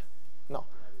can't. No.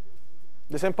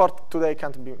 The same port today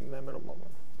can't be a member of one.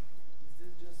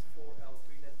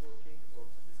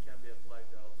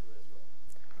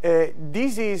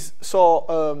 This is,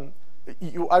 so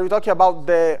are you talking about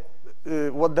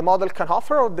what the model can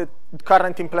offer, or the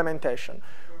current implementation?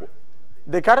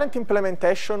 The current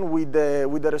implementation with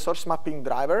the resource mapping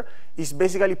driver is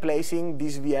basically placing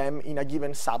this VM in a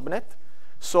given subnet.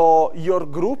 So your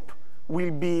group will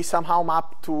be somehow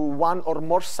mapped to one or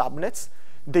more subnets.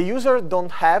 The user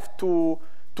don't have to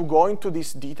go into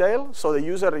this detail, so the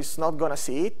user is not going to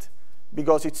see it,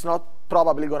 because it's not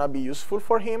probably going to be useful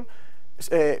for him.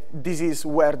 This is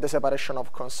where the separation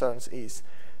of concerns is,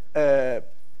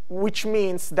 which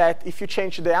means that if you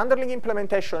change the underlying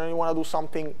implementation and you want to do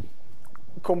something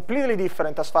completely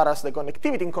different as far as the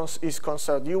connectivity is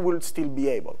concerned, you will still be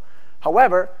able.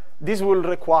 However, this will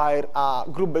require a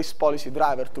group-based policy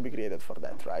driver to be created for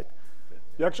that, right?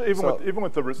 Yeah, actually, even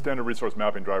with the standard resource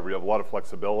mapping driver, you have a lot of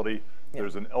flexibility. Yeah.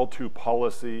 There's an L2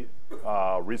 policy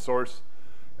resource,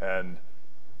 and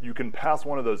you can pass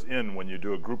one of those in when you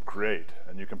do a group create,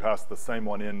 and you can pass the same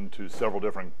one in to several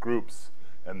different groups,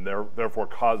 and therefore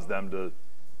cause them to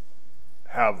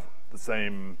have the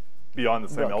same, be on the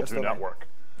same L2 network.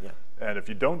 Yeah. And if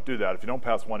you don't do that, if you don't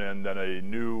pass one in, then a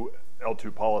new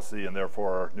L2 policy and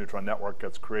therefore neutron network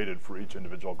gets created for each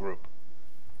individual group.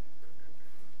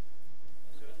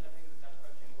 So I think that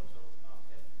question also has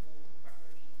two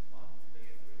factors. One, the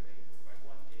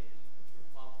one is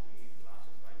how to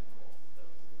classify more.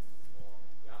 Or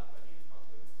the other question is how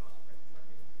to classify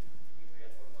traffic. If we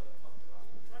are talking about how to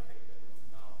classify traffic, then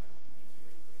now I'm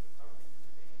integrating the current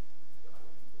thing. You have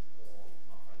more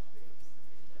transparency.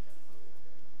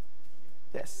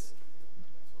 Yes.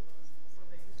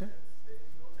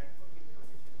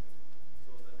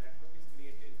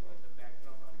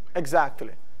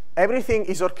 Exactly. Everything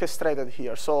is orchestrated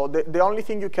here. So the only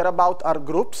thing you care about are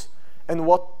groups and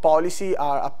what policy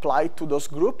are applied to those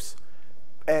groups,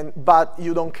 but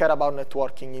you don't care about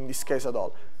networking in this case at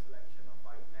all.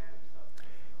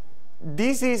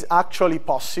 this is actually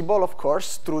possible, of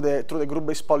course, through the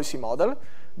group-based policy model,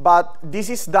 but this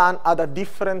is done at a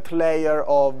different layer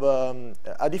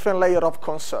of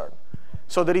concern.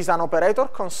 So there is an operator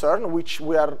concern which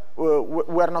we are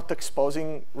not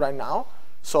exposing right now.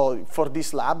 So for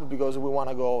this lab, because we want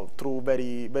to go through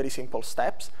very, very simple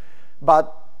steps,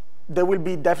 but there will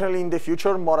be definitely in the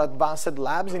future more advanced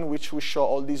labs in which we show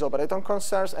all these operator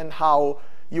concerns and how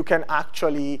you can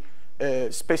actually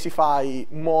specify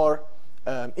more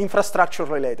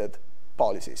infrastructure-related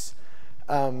policies.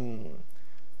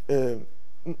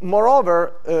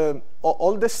 Moreover,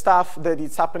 all the stuff that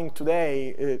is happening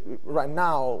today, right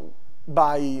now,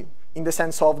 in the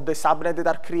sense of the subnet that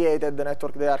are created, the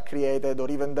network that are created, or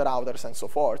even the routers and so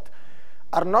forth,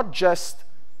 are not just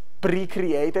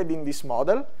pre-created in this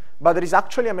model, but there is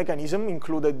actually a mechanism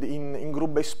included in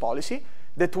group-based policy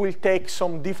that will take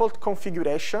some default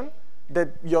configuration that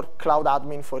your cloud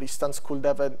admin, for instance, could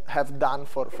have done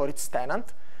for its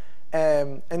tenant.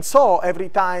 And so every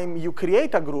time you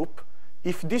create a group,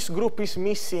 if this group is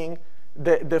missing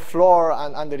the floor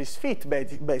under its feet,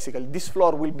 basically, this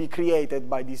floor will be created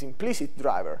by this implicit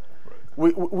driver,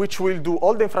 right, which will do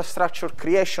all the infrastructure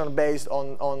creation based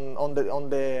on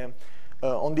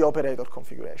the operator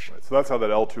configuration. Right, so that's how that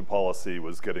L2 policy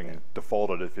was getting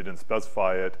defaulted if you didn't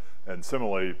specify it. And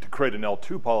similarly, to create an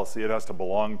L2 policy, it has to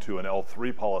belong to an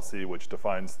L3 policy, which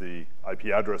defines the IP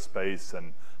address space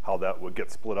and how that would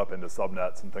get split up into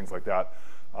subnets and things like that.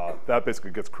 That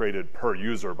basically gets created per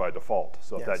user by default.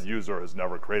 So if that user has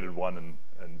never created one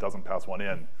and doesn't pass one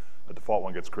in, a default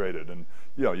one gets created. And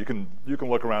you can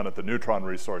look around at the Neutron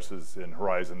resources in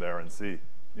Horizon there and see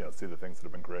the things that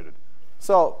have been created.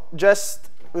 So just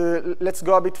let's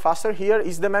go a bit faster here.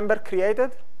 Is the member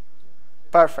created?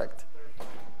 Perfect.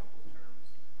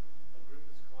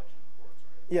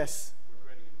 Yes. We're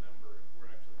creating a member, we're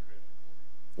actually creating a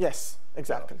port. Yes,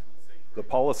 exactly. The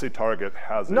policy target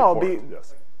has a port,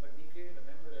 yes. But we created a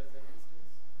member as an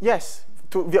instance. Yes,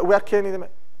 we are creating the. So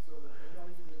the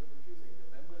terminology is a little confusing.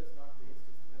 The member is not the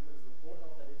instance. The member is the port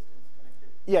of that instance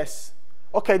connected. Yes.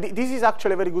 Okay, this is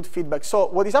actually very good feedback. So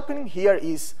what is happening here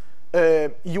is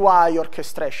UI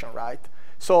orchestration, right?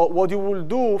 So what you will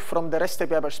do from the REST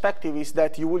API perspective is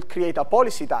that you will create a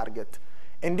policy target.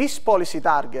 And this policy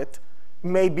target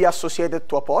may be associated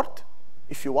to a port,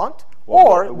 if you want,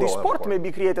 or this port may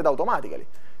be created automatically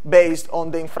based on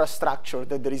the infrastructure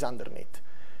that there is underneath.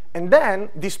 And then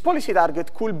this policy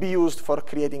target could be used for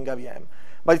creating a VM.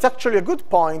 But it's actually a good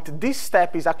point. This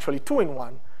step is actually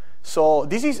 2-in-1. So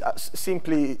this is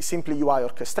simply UI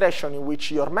orchestration in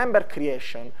which your member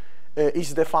creation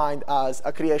is defined as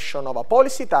a creation of a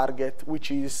policy target,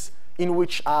 in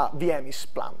which a VM is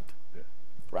plumbed,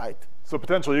 right? So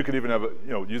potentially you could even have,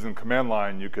 using command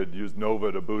line, you could use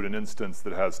Nova to boot an instance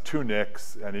that has 2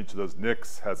 NICs, and each of those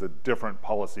NICs has a different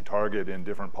policy target in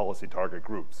different policy target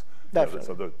groups. Definitely.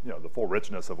 So the full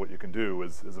richness of what you can do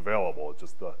is available. It's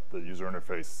just the user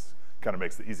interface kind of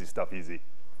makes the easy stuff easy.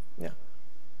 Yeah.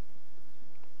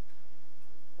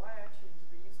 Why I change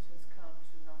the instance count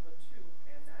to number 2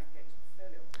 and I get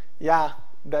failure? Yeah,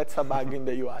 that's a bug in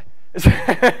the UI.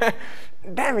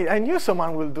 Damn it, I knew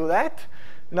someone will do that.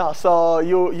 No, so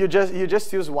you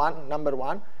just use number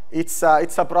 1. It's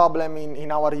a problem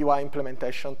in our UI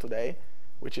implementation today,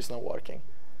 which is not working.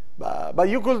 But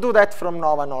you could do that from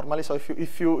Nova normally. So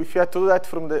if you had to do that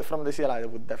from the CLI, that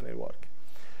would definitely work.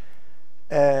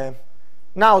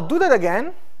 Now do that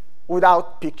again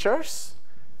without pictures,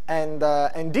 and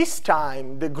this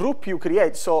time the group you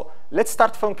create. So let's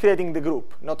start from creating the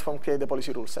group, not from create the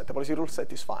policy rule set. The policy rule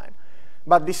set is fine,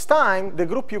 but this time the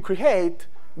group you create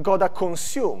gotta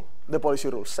consume the policy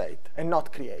rule set and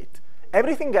not create.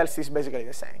 Everything else is basically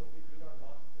the same.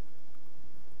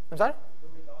 I'm sorry?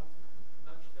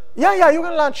 Yeah, you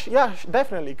can launch. Yeah,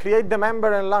 definitely. Create the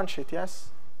member and launch it, yes.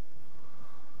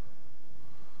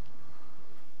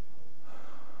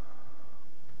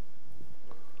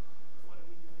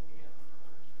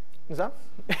 Is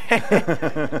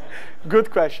that? Good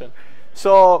question.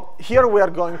 So here we are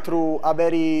going through a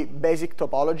very basic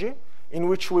topology in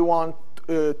which we want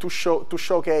to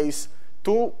showcase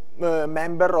 2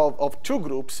 members of 2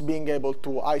 groups being able to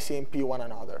ICMP one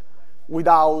another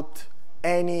without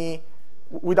any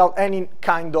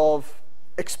kind of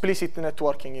explicit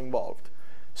networking involved.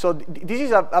 So this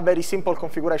is a very simple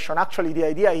configuration. Actually, the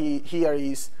idea here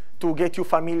is to get you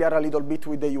familiar a little bit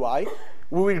with the UI.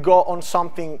 We will go on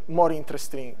something more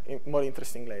interesting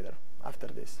later after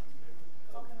this.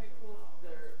 How can we prove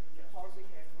the policy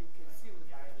can be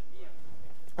consumed by the VM?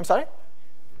 I'm sorry? Do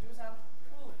some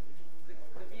proof the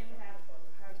VM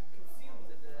has consumed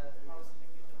the policy.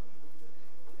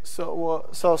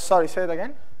 So sorry, say it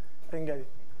again. I didn't get it.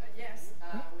 Yes,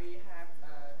 we have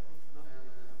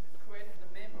created the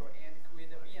member and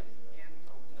created the VM. And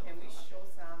can we show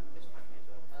some?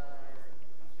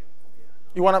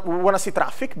 You wanna see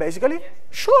traffic, basically? Yes.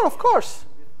 Sure, of course.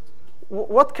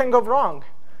 What can go wrong?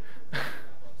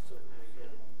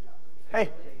 Hey.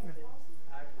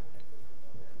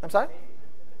 I'm sorry?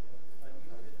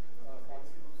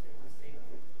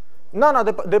 No,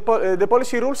 the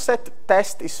policy rule set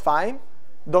test is fine.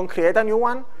 Don't create a new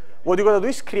one. What you gotta do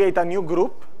is create a new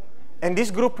group, and this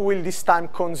group will this time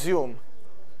consume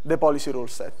the policy rule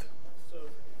set. So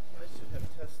I should have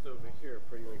test over here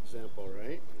for your example,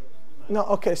 right? No,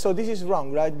 okay, so this is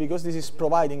wrong, right? Because this is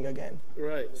providing again.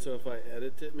 Right, so if I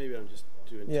edit it, maybe I'm just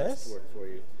doing Yes. test work for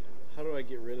you. How do I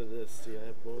get rid of this? See, I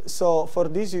have both. So for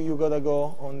this, you gotta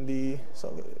go on the,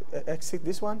 so exit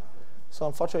this one. So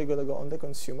unfortunately, you gotta go on the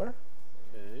consumer.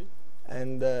 Okay.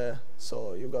 And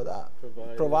so you gotta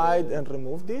Provide and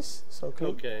remove this. So click.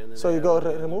 Okay, and then so I you go have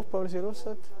the remove policy rule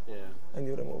set, Yeah. and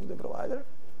you remove the provider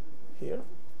here.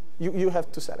 You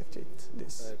have to select it, I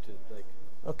this. have to like.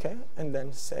 Okay, and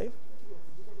then save.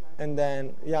 And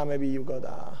then, yeah, maybe you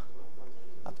gotta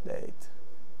update.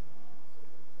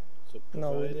 So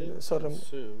No, we provided, did- so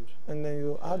consumed. And then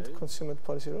you add Okay. consumer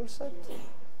policy rule set.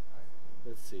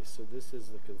 Let's see. So this is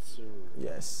the consumer.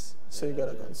 Yes, so you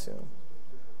gotta consume.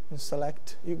 And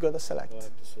select, you gotta select. Oh, I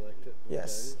have to select it.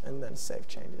 Yes, and then save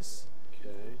changes.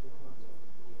 Okay.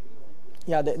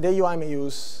 Yeah, the UI may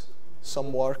use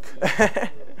some work.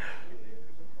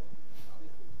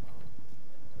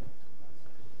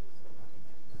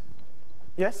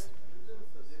 Yes?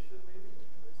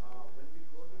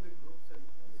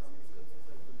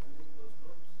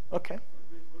 Okay.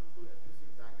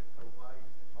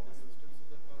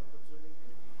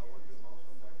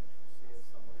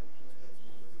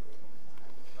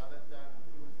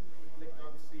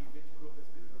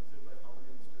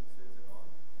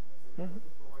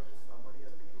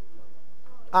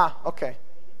 Ah, okay.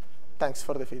 Thanks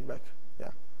for the feedback.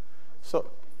 Yeah. So,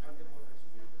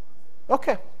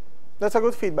 okay. That's a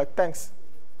good feedback. Thanks.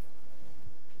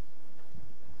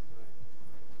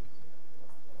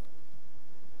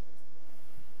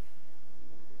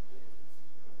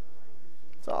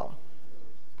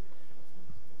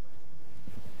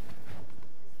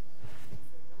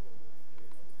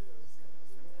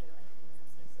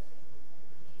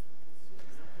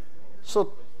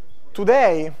 So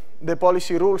today, the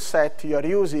policy rule set you are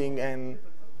using, and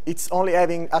it's only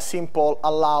having a simple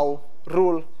allow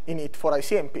rule in it for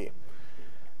ICMP.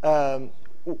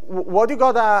 What you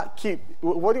gotta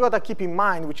keep in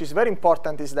mind, which is very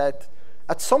important, is that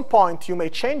at some point you may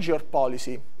change your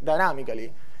policy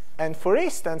dynamically. And for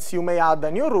instance, you may add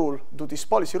a new rule to this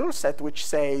policy rule set which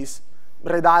says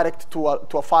redirect to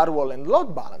a firewall and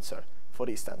load balancer, for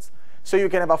instance. So you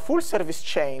can have a full service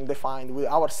chain defined with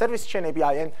our service chain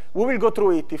API, and we will go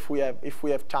through it if we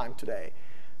have time today.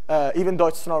 Even though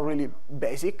it's not really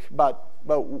basic, but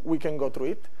we can go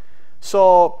through it.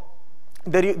 So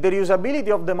the reusability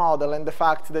of the model and the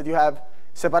fact that you have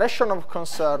separation of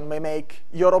concern may make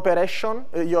your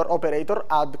operator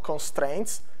add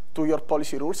constraints to your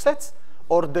policy rule sets,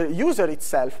 or the user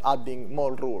itself adding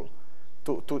more rule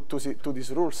to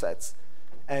these rule sets,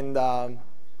 and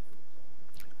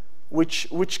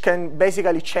which can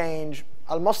basically change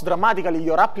almost dramatically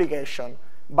your application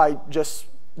by just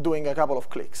doing a couple of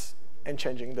clicks and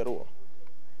changing the rule.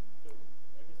 So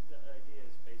I guess the idea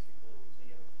is basically, so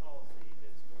you have a policy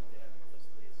that's going to have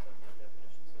implicitly a set of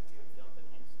definitions. So if you dump an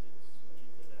instance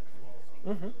into that policy, it's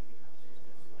going to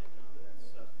slam onto that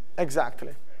sub.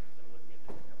 Exactly. I'm looking at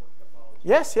the network topology.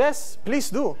 Yes, yes, please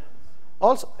do.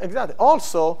 Also, exactly.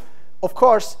 Also, of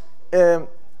course,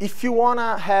 if you want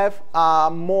to have a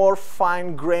more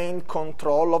fine-grained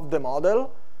control of the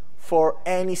model for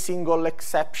any single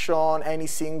exception, any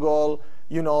single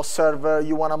server,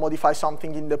 you want to modify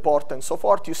something in the port and so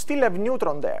forth, you still have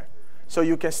Neutron there. So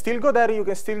you can still go there, you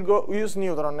can still go use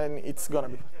Neutron, and it's going to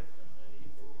be. The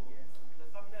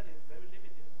subnet is very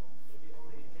limited. Maybe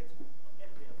only hits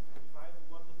everything. If I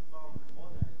want to solve more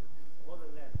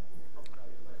than that, how can I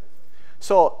do that?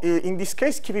 So in this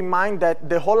case, keep in mind that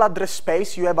the whole address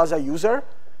space you have as a user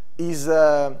is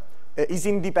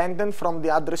independent from the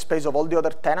address space of all the other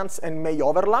tenants and may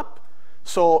overlap.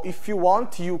 So if you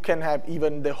want, you can have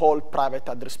even the whole private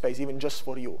address space, even just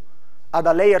for you, at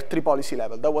a layer 3 policy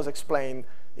level. That was explained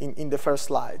in the first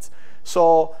slides.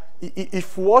 So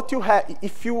if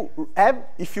you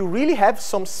really have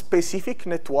some specific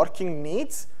networking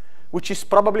needs, which is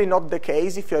probably not the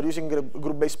case if you're using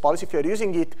group-based policy. If you're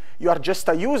using it, you are just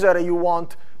a user and you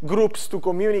want groups to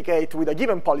communicate with a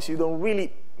given policy. You don't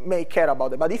really may care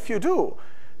about it. But if you do,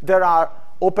 there are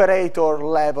operator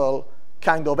level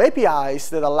kind of APIs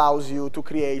that allows you to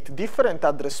create different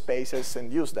address spaces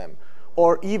and use them,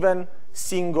 or even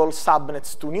single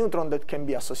subnets to Neutron that can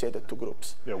be associated to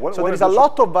groups. Yeah, so there is a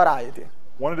lot of variety.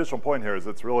 One additional point here is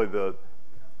it's really the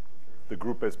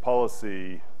group-based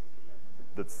policy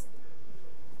that's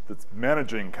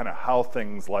managing kind of how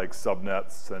things like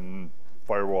subnets and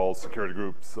firewalls, security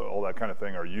groups, all that kind of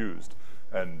thing are used.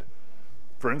 And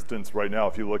for instance, right now,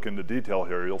 if you look into detail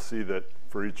here, you'll see that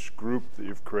for each group that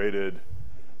you've created,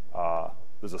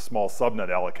 there's a small subnet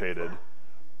allocated.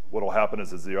 What'll happen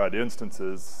is as you add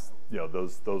instances,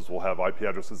 those will have IP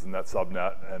addresses in that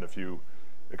subnet, and if you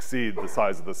exceed the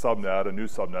size of the subnet, a new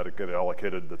subnet will get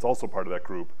allocated that's also part of that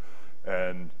group.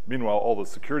 And meanwhile, all the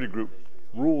security group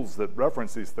rules that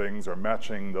reference these things are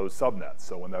matching those subnets.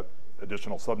 So when that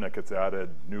additional subnet gets added,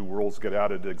 new rules get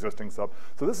added to existing sub.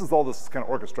 So this is all this kind of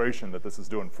orchestration that this is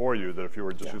doing for you that if you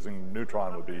were just using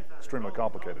Neutron would be extremely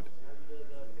complicated. And the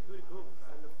security group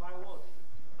and the firewall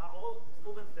are all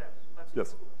OpenStack.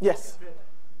 Yes. Yes.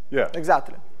 Yeah.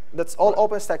 Exactly. That's all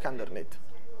OpenStack underneath.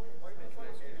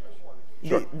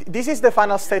 Sure. This is the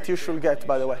final state you should get,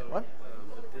 by the way. What?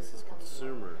 But this is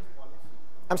consumer.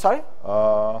 I'm sorry?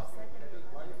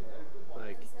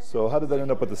 So how did that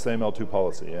end up with the same L2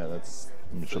 policy? Yeah, let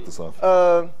me shut this off.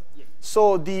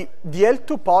 So the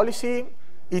L2 policy,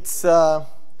 it's,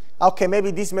 okay,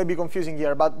 maybe this may be confusing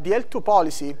here, but the L2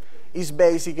 policy is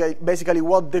basically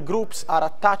what the groups are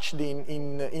attached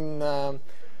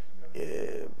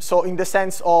so in the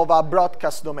sense of a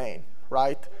broadcast domain,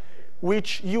 right?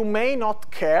 Which you may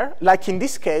not care, like in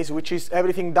this case, which is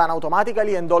everything done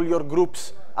automatically and all your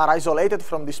groups are isolated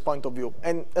from this point of view.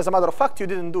 And as a matter of fact, you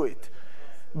didn't do it.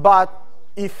 But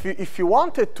if you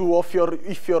wanted to,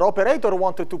 if your operator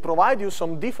wanted to provide you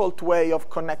some default way of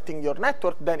connecting your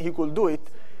network, then he could do it.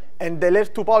 And the layer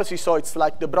 2 policy, so it's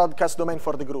like the broadcast domain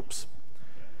for the groups.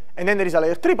 And then there is a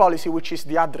layer 3 policy, which is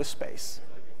the address space.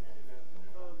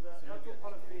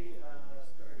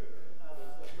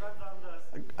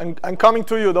 I'm coming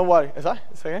to you, don't worry. Is that?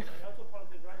 It's okay?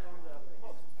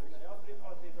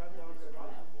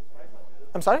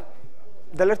 I'm sorry?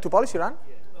 The layer 2 policy run?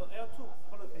 L2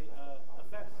 policy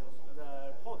affects the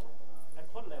port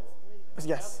at port level.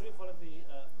 Yes. L3 policy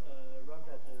runs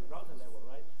at the router level,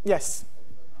 right? Yes.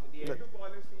 The L2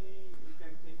 policy you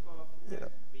can think of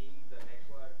as being the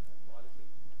network policy.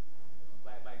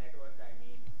 By network, I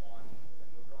mean on the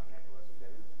Neutron network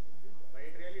level. But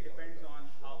it really depends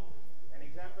on how. An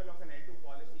example of an L2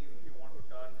 policy is if you want to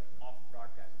turn off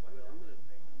broadcast.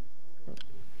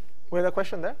 We had a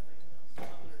question there?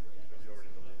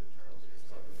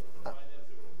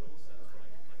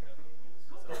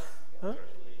 Huh?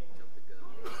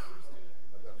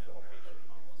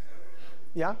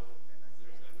 Yeah?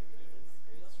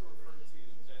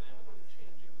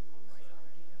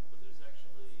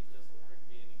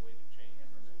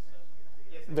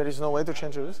 There is no way to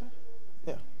change the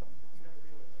Yeah.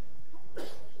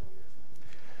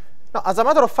 Now, as a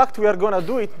matter of fact, we are going to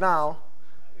do it now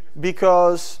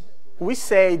because we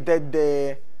say that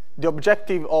the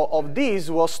objective of this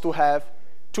was to have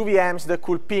two VMs that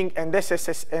could ping and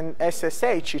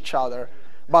SSH each other,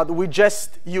 but we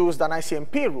just used an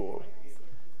ICMP rule.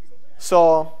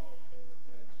 So,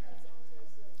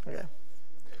 okay.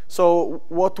 So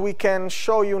what we can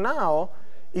show you now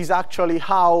is actually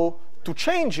how to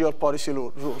change your policy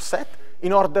rule set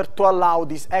in order to allow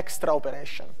this extra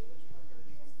operation.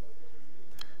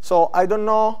 So I don't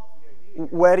know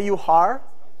where you are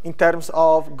in terms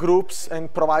of groups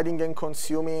and providing and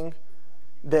consuming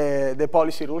the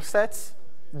policy rule sets.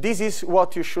 This is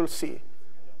what you should see.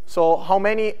 So how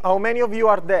many of you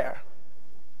are there?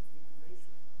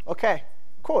 OK,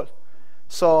 cool.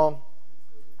 So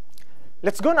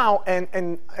let's go now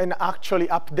and actually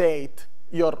update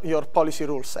your policy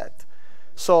rule set.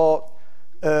 So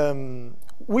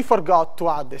we forgot to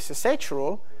add the SSH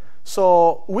rule.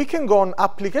 So we can go on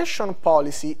application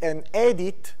policy and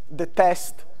edit the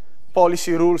test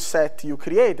policy rule set you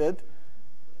created.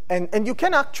 And you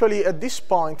can actually, at this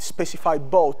point, specify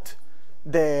both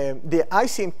the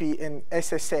ICMP and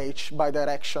SSH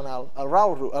bidirectional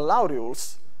allow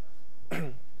rules,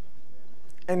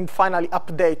 and finally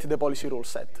update the policy rule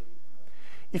set.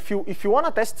 If you want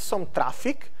to test some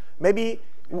traffic, maybe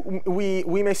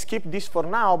we may skip this for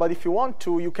now, but if you want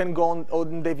to, you can go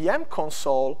on the VM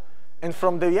console, and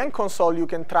from the VM console, you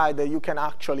can try that you can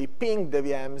actually ping the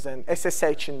VMs and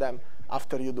SSH in them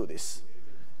after you do this.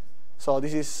 So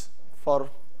this is for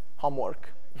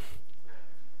homework.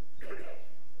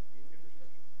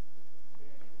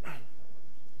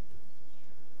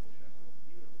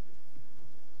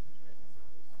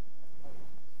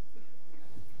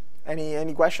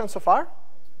 Any questions so far?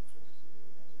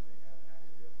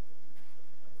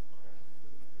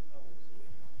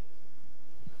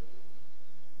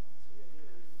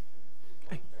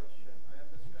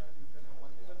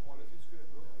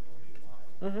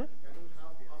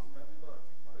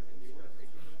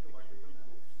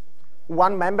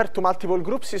 One member to multiple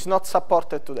groups is not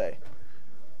supported today.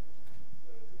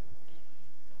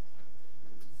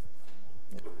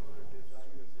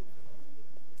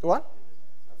 What?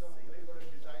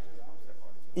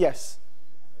 Yes.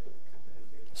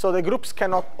 So the groups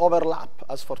cannot overlap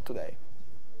as for today.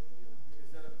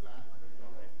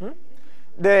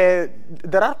 There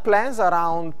are plans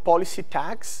around policy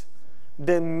tags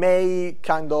that may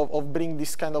kind of bring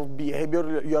this kind of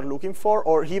behavior you are looking for,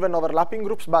 or even overlapping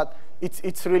groups, but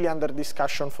it's really under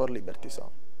discussion for Liberty Zone.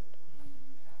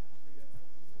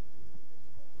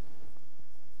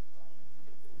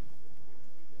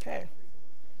 Okay.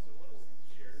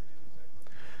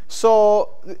 So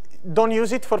don't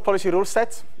use it for policy rule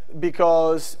sets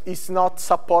because it's not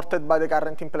supported by the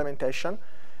current implementation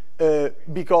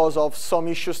because of some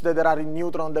issues that there are in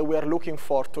Neutron that we are looking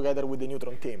for together with the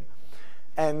Neutron team.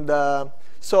 And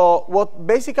so what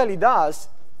basically does,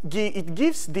 it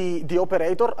gives the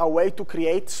operator a way to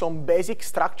create some basic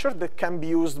structure that can be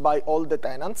used by all the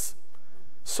tenants.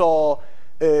 So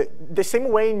the same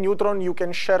way in Neutron you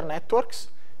can share networks,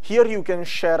 here you can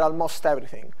share almost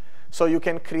everything. So you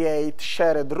can create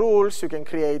shared rules, you can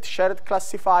create shared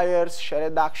classifiers,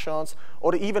 shared actions,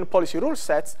 or even policy rule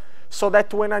sets, so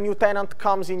that when a new tenant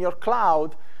comes in your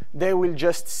cloud, they will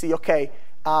just see, okay,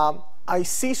 I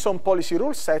see some policy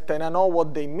rule set and I know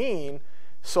what they mean.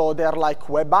 So they're like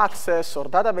web access or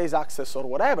database access or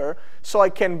whatever. So I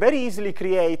can very easily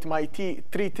create my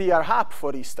three-tier app,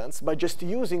 for instance, by just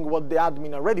using what the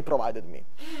admin already provided me.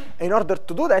 In order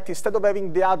to do that, instead of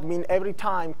having the admin every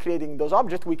time creating those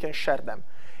objects, we can share them.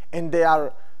 And they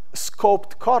are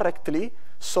scoped correctly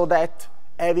so that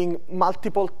having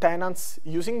multiple tenants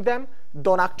using them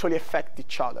don't actually affect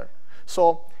each other.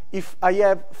 So if I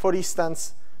have, for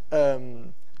instance,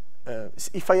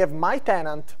 if I have my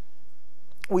tenant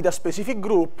with a specific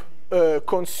group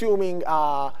consuming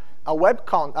a web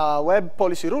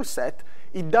policy rule set,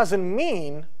 it doesn't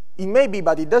mean, it may be,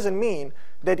 but it doesn't mean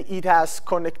that it has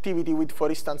connectivity with, for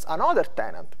instance, another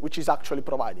tenant, which is actually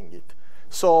providing it.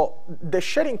 So the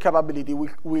sharing capability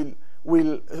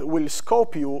will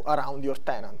scope you around your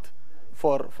tenant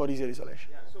for easier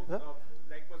isolation. Yeah, so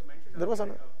like was mentioned, there was a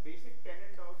basic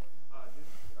tenet of this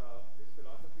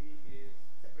philosophy is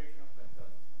separation of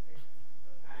concerns.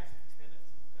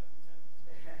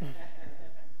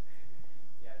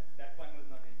 Yeah, that one was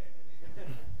not intended.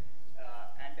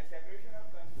 And the separation of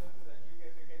concerns is achieved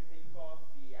if you can think of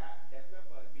the app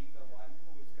developer being the one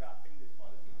who is crafting this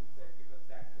policy set, because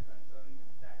that's the concern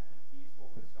that he's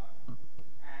focused on.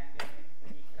 And then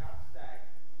when he crafts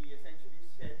that, he essentially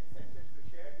sets it to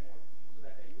shared mode so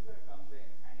that the user comes in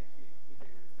and is able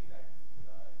to see that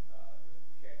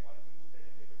shared policy set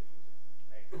and is able to use it.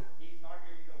 Right? He's not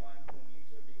really the one who needs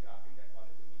to be crafting that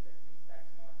policy set. That's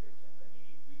not his concern.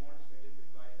 He wants to just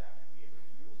deploy his app and be able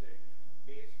to use it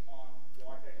based on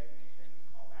what the definition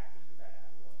of access to that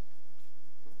app was.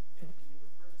 And you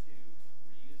refer to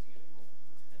reusing it in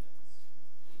multiple tenants.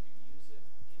 You can use it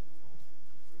in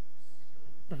multiple groups.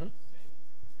 Same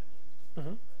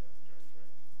tenant.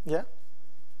 Yeah.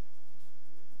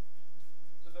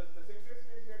 So the simplest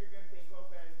case here you can think of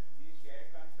as these shared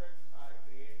constructs are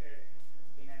created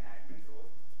in an admin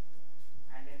role,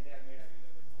 and then they are made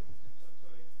available to the system.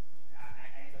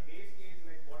 And the base case,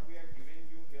 like what we have given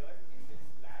you here in this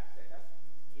lab setup,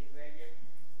 is where we have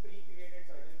pre-created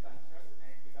certain constructs and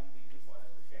it becomes easy for us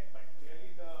to share. But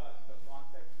clearly the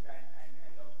concept and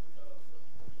the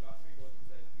philosophy goes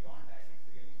beyond that. It's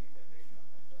really the separation of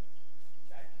concerns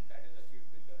that is achieved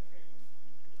with the sharing.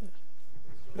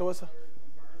 There was a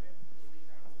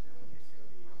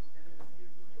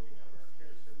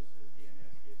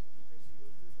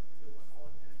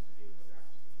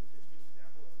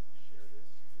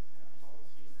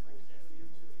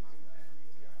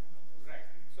Right.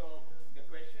 So the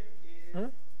question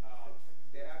is,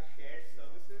 there are shared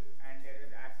services and there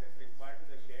is access required to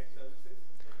the shared services.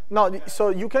 No, so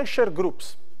you can share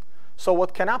groups. So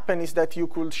what can happen is that you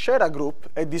could share a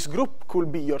group, and this group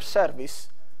could be your service.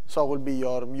 So it will be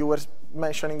you were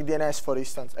mentioning DNS, for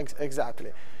instance,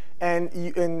 exactly. And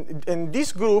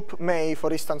this group may,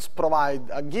 for instance, provide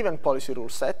a given policy rule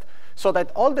set so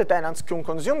that all the tenants can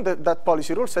consume that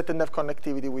policy rule set and have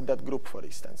connectivity with that group, for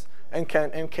instance, and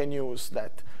can use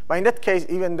that. But in that case,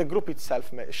 even the group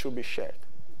itself should be shared.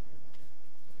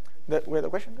 We had a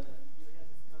question?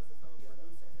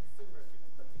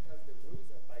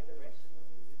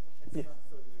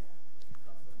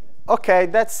 OK,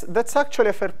 that's actually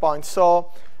a fair point.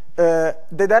 So the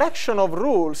direction of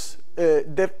rules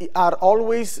are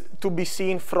always to be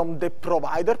seen from the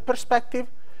provider perspective.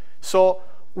 So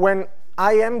when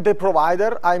I am the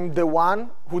provider, I'm the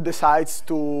one who decides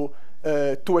to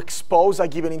expose a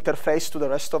given interface to the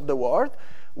rest of the world,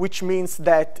 which means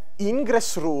that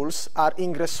ingress rules are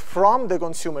ingress from the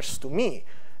consumers to me,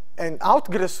 and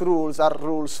outgress rules are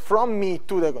rules from me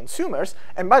to the consumers,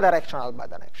 and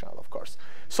bidirectional, of course.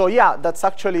 So yeah, that's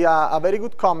actually a very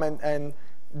good comment, and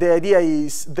the idea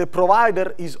is the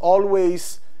provider is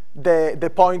always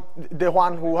the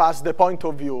one who has the point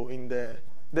of view in the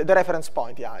reference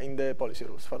point, yeah, in the policy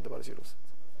rules, for the policy rules.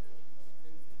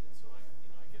 And so I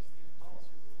guess these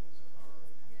policy rules are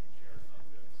shared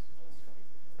objects also.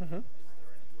 Mm-hmm. Is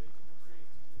there any way to create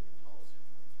policy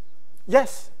rules?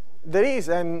 Yes, there is,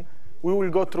 and we will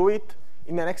go through it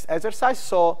in the next exercise.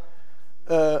 So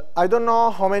I don't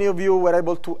know how many of you were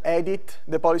able to edit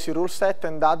the policy rule set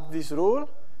and add this rule.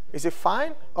 Is it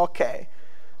fine? OK.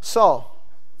 So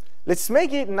let's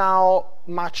make it now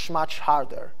much, much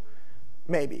harder,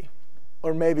 maybe.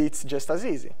 Or maybe it's just as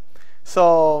easy.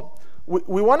 So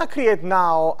we want to create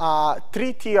now a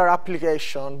 3-tier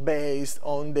application based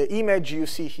on the image you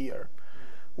see here,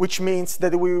 which means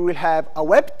that we will have a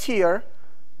web tier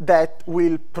that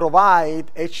will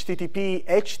provide HTTP,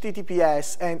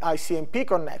 HTTPS, and ICMP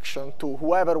connection to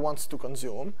whoever wants to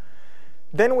consume.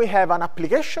 Then we have an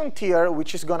application tier,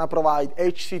 which is going to provide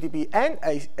HTTP and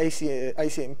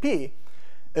ICMP.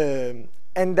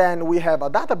 And then we have a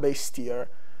database tier,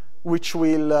 which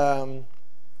will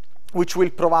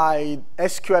provide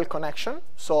SQL connection.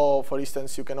 So for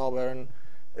instance, you can open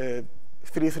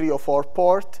 3304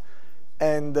 port.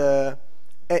 And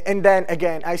then,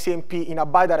 again, ICMP in a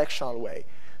bidirectional way.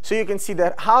 So you can see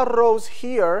that our rows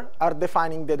here are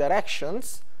defining the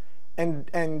directions. And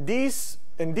these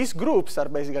groups are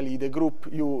basically the group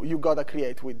you got to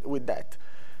create with that.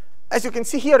 As you can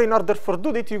see here, in order for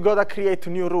do that, you got to create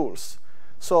new rules.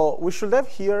 So we should have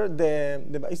here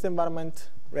is the environment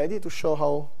ready to show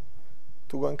how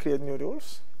to go and create new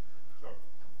rules? Sure.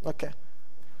 OK.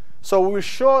 So we will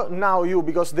show now you,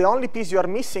 because the only piece you are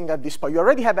missing at this point, you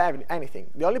already have anything.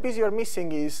 The only piece you are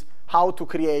missing is how to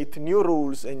create new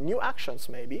rules and new actions,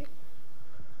 maybe.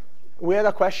 We had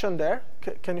a question there.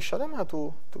 Can you show them how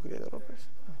to create a rule, please?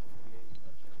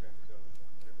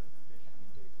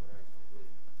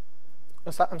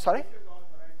 I'm sorry?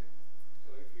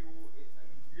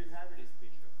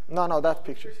 No, that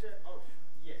picture. Oh,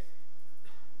 yes.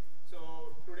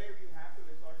 So today we have to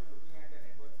resort to looking at the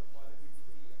network topology to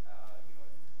see,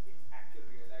 its actual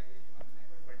realization on the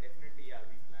network. But definitely,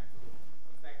 we plan to.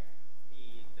 In fact,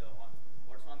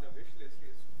 what's on the wish list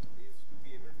is to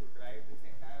be able to drive this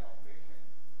entire operation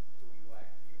through UI,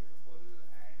 be able to pull and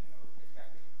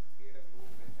create a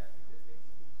group, establish the links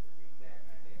between them,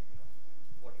 and then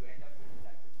what you end up with is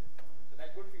that. So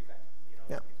that's good feedback.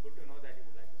 Yeah. It's good to know that you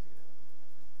would like to see that.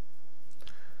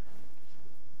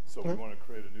 So we want to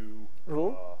create a new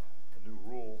rule.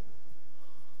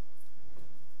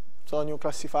 So new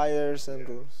classifiers and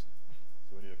rules.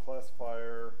 So we need a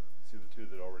classifier. See the two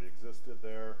that already existed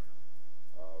there.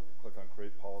 We click on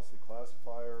Create Policy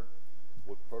Classifier.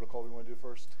 What protocol do we want to do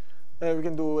first? We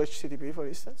can do HTTP, for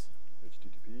instance.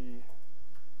 HTTP.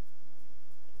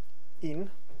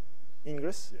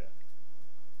 Ingress. Yeah.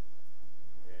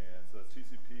 And so that's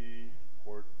TCP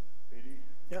port 80.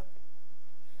 Yeah.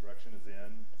 Direction is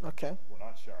in. OK. We're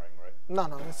not sharing, right? No,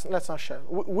 let's not share.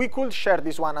 We could share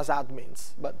this one as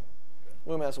admins, but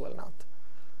we may as well not. Do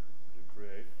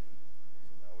create.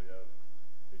 So now we have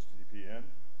HTTP in.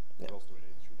 Yeah. What else do we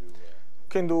need? Should we do?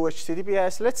 Can do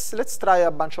HTTPS. Let's try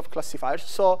a bunch of classifiers.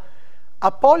 So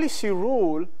a policy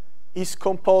rule is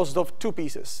composed of two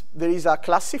pieces. There is a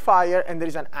classifier and there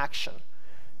is an action.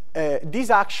 This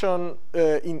action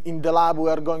in the lab we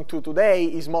are going to today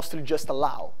is mostly just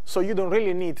allow. So you don't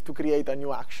really need to create a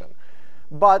new action.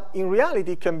 But in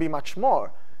reality, it can be much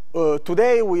more.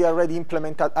 Today, we already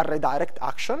implemented a redirect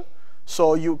action.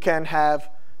 So you can have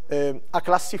a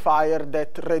classifier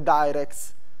that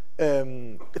redirects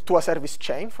to a service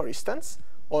chain, for instance,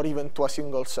 or even to a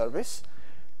single service.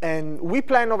 And we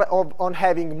plan on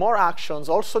having more actions,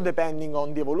 also depending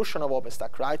on the evolution of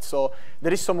OpenStack, right? So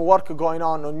there is some work going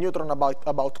on Neutron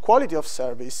about quality of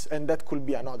service, and that could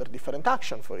be another different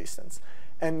action, for instance,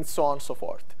 and so on and so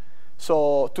forth.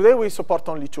 So today we support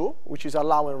only two, which is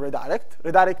allow and redirect.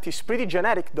 Redirect is pretty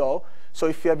generic, though. So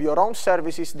if you have your own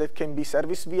services that can be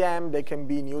service VM, they can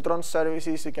be Neutron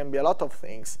services, it can be a lot of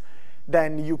things,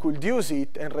 then you could use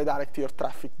it and redirect your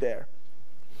traffic there.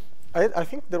 I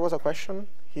think there was a question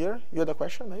here. You had a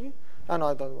question, maybe? Oh, no,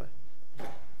 I don't know.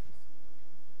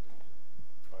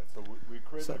 So we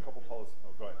created a couple policies. Oh,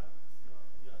 go ahead.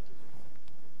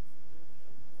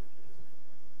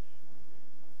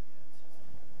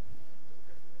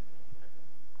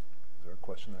 Is there a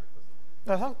question there?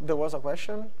 I thought there was a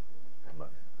question.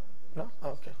 No?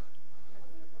 Okay.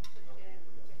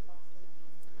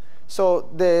 So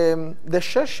the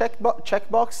share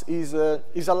checkbox is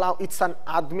it's an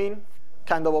admin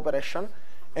kind of operation,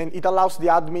 and it allows the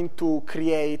admin to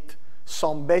create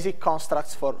some basic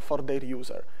constructs for their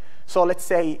user. So let's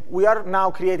say we are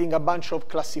now creating a bunch of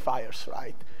classifiers,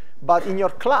 right? But in your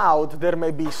cloud, there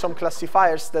may be some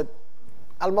classifiers that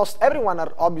almost everyone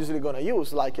are obviously going to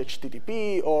use, like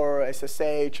HTTP or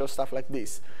SSH or stuff like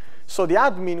this. So the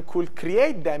admin could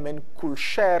create them and could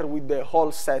share with the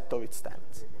whole set of its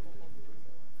tenants.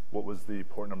 What was the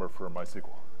port number for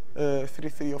MySQL?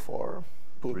 3304.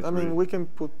 I mean, we can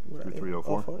put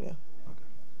 3304? Yeah. Okay.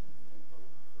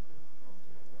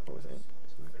 What was it?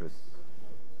 So we could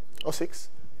 06?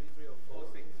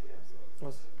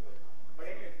 06. But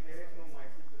anyway, there is no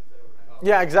MySQL server.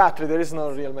 Yeah, exactly. There is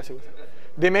no real MySQL.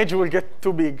 The image will get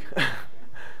too big.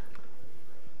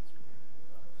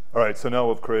 All right, so now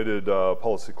we've created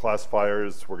policy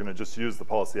classifiers. We're going to just use the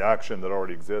policy action that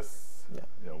already exists. Yeah.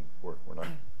 You know, we're not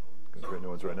going to create new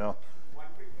ones right now. One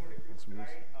quick note, if you try,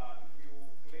 if you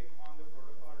click on the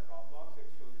protocol Dropbox, it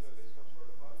shows you a list of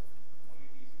protocols. Only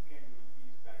TCP and UDP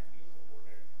is currently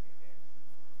supported in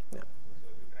there. Yeah. So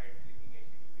if you try clicking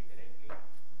HTTP directly,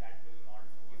 that will not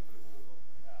give you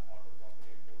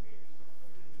auto-populate port 80.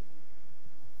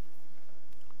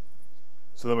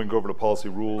 So then we can go over to policy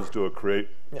rules, do a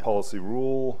create policy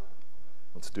rule.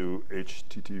 Let's do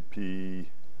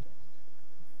HTTP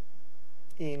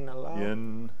In allow.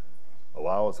 in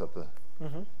allow. Is that the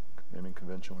naming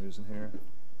convention we're using here?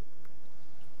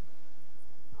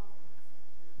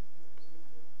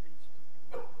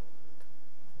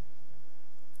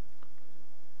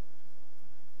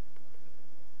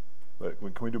 Wait,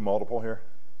 can we do multiple here?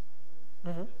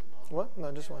 What?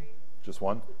 No, just one. Just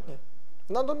one? Yeah.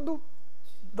 No,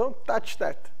 don't touch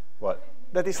that. What?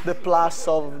 That is the plus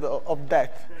of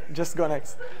that. Just go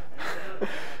next. Oh,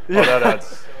 that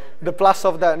adds. The plus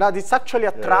of that. Now, it's actually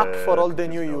a trap yeah, for yeah, all the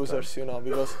new confusing all the users, you know,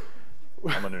 because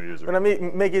I'm a new user. we're going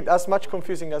to make it as much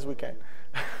confusing as we can.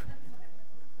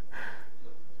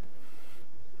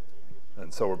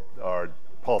 And so our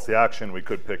policy action, we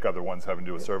could pick other ones having to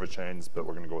do with service chains, but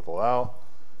we're going to go with allow.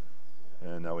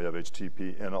 And now we have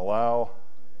HTTP in allow.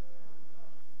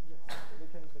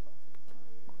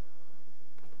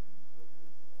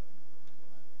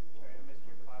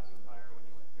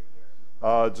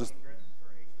 Just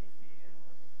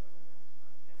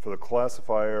for the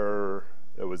classifier,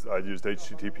 I used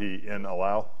HTTP in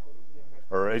allow,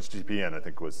 or HTTP in I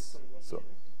think was so.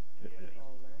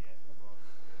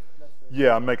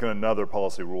 Yeah, I'm making another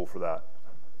policy rule for that.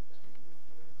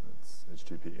 It's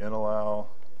HTTP in allow.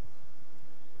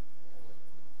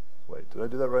 Wait, did I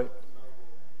do that right?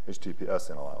 HTTPS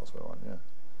in allow is what I want, yeah.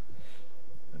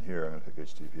 And here I'm going to pick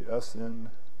HTTPS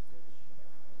in.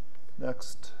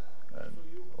 Next, and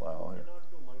allow here.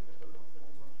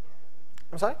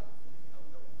 I'm sorry?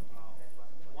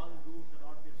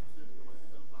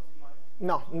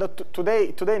 No,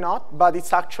 today not, but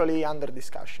it's actually under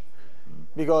discussion.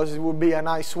 Because it would be a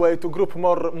nice way to group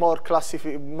more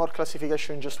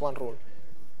classification in just one rule.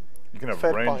 You can have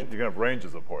Fair range. point. You can have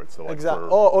ranges of ports. So like Exactly.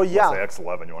 for Yeah. let's say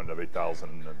X11, you want to have 8,000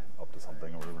 and up to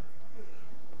something or whatever.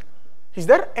 Is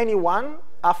there anyone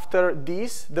after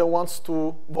this that wants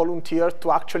to volunteer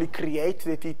to actually create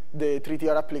the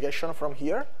 3-tier application from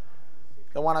here?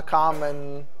 They want to come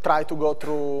and try to go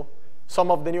through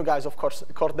some of the new guys, of course,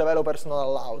 core developers not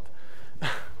allowed.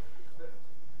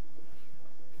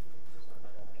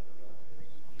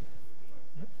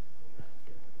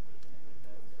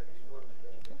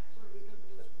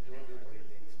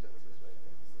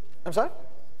 I'm sorry?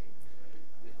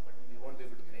 We won't be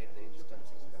able to create the instances,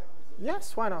 correct?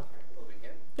 Yes, why not? We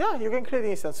can? Yeah, you can create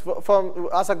instance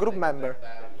as a group member.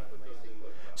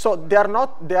 So they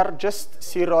are just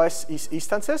CROS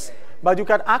instances, but you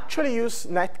can actually use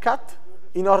netcat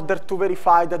in order to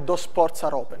verify that those ports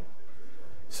are open.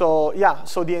 So yeah,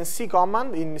 so the NC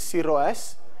command in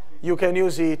CROS, you can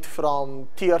use it from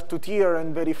tier to tier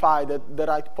and verify that the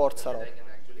right ports are open.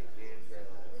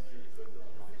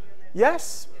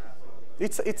 Yes,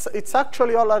 it's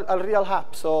actually all a real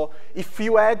app. So if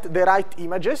you add the right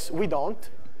images, we don't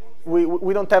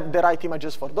have the right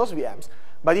images for those VMs.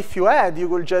 But if you add, you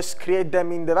will just create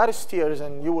them in the various tiers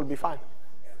and you will be fine.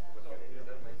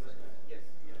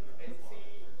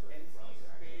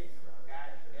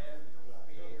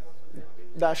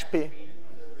 -L -P.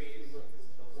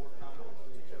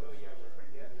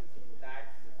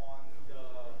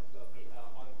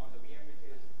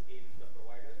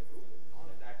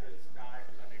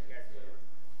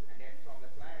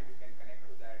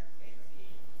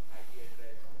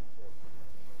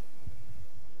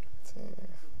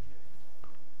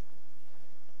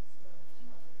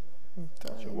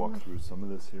 walk through some of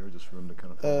this here, just for them to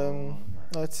kind of follow along,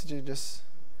 or? Let's just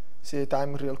see the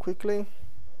time real quickly.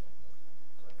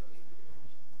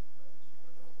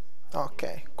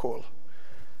 Okay, cool.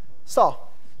 So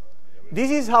this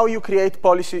is how you create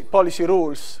policy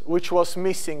rules, which was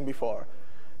missing before.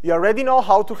 You already know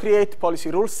how to create policy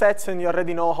rule sets, and you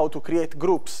already know how to create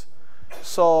groups.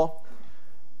 So,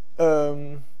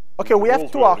 okay, we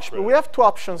have two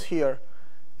options here.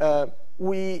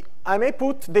 I may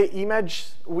put the image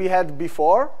we had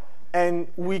before, and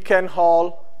we can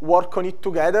all work on it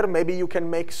together. Maybe you can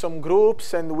make some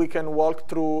groups, and we can walk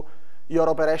through your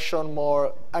operation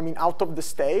more, out of the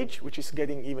stage, which is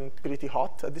getting even pretty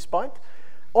hot at this point.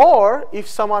 Or if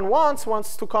someone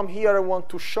wants to come here and want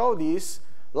to show this,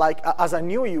 like as a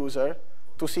new user,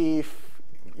 to see if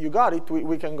you got it,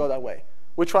 we can go that way.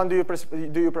 Which one do you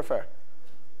prefer?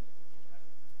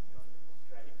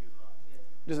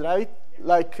 Just drive it?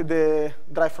 Like the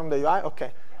drive from the UI?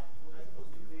 OK.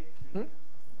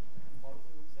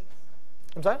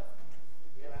 I'm sorry?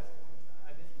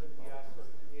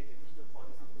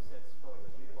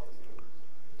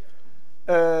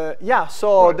 Yeah,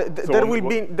 so right.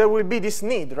 There will be this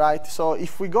need, right? So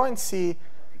if we go and see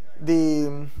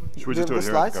the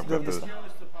slides,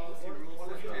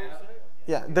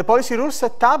 yeah, the policy rule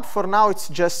set tab for now it's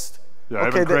just. Yeah, I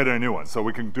haven't created a new one, so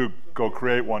we can go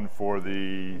create one for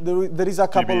the. There is a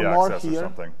couple DB more access here. or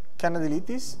something. Can I delete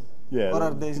these? Yeah, or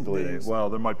are they deleted. Well,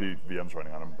 there might be VMs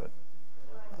running on them, but.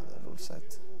 Rule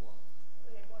set.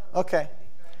 Okay,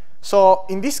 so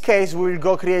in this case we will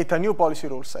go create a new policy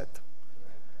rule set.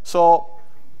 So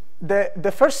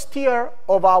the first tier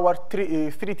of our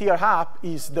three-tier app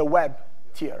is the web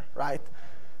tier, right?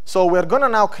 So we're going to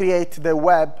now create the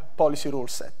web policy rule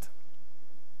set.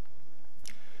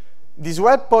 This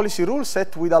web policy rule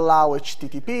set will allow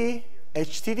HTTP,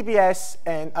 HTTPS,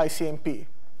 and ICMP,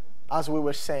 as we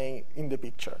were saying in the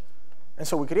picture. And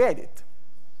so we create it.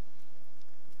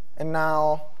 And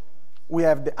now we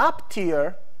have the app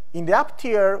tier. In the app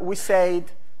tier, we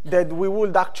said that we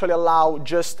would actually allow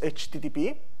just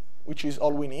HTTP, which is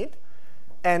all we need,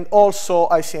 and also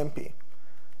ICMP.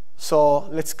 So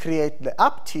let's create the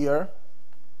app tier,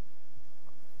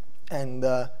 and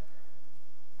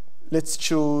let's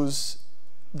choose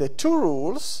the two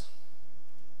rules,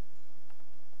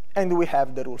 and we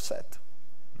have the rule set.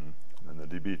 And the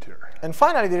DB tier. And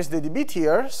finally, there's the DB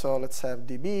tier. So let's have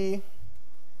DB,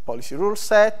 policy rule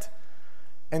set.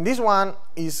 And this one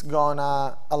is going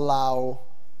to allow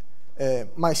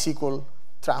MySQL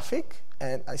traffic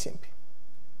and ICMP.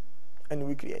 And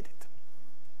we create it.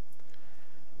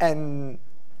 And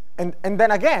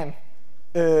then again,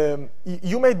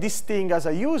 you made this thing as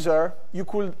a user. You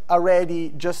could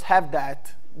already just have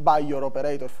that by your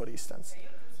operator, for instance.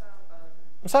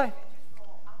 I'm sorry?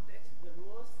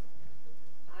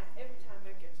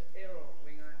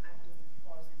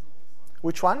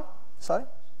 Which one? Sorry?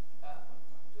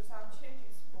 Do some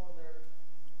changes for the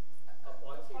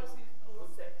policy rule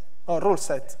set. Oh, rule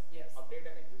set. Yes. Update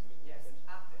an existing. Yes,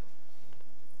 update.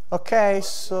 OK,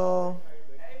 so.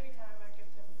 Every time I get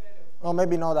a failure. Oh,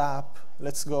 maybe not app.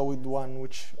 Let's go with one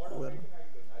which. What updating are you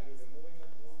doing? Are you removing a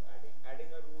rule, adding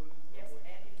a rule? Yes,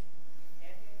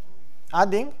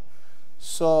 adding. Adding.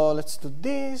 So let's do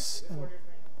this. And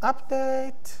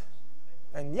update.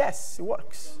 And yes, it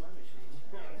works.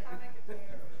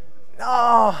 No.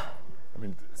 I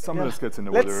mean, some of this gets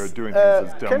into whether they're doing things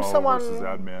as demo can someone versus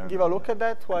admin. give a look at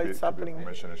that while it's happening?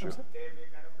 Permission issue. We're kind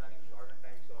of running short on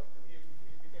time, so if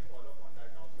we can follow up on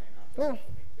that offline after. Yeah.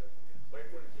 But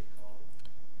it wouldn't take long.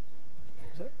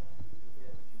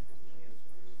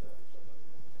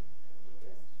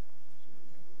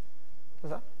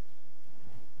 What's that?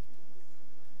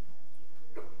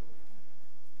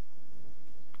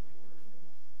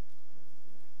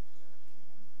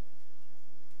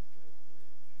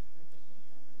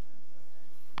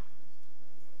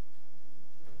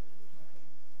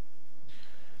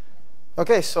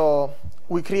 OK, so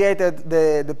we created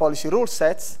the policy rule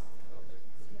sets.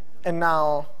 And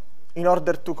now, in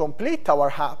order to complete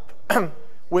our app,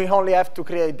 we only have to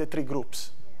create the three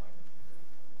groups.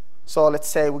 So let's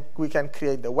say we can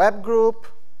create the web group.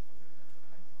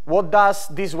 What does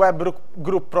this web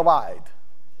group provide?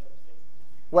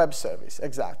 Web service,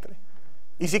 exactly.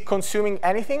 Is it consuming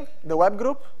anything, the web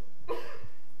group?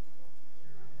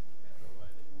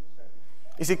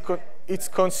 It's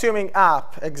consuming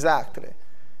app, exactly.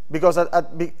 Because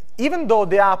even though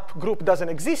the app group doesn't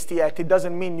exist yet, it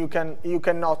doesn't mean you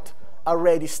cannot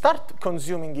already start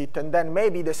consuming it, and then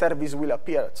maybe the service will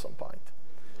appear at some point.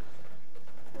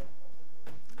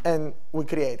 And we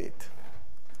create it.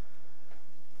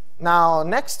 Now,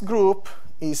 next group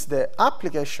is the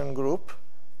application group.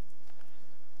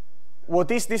 What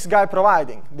is this guy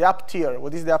providing? The app tier.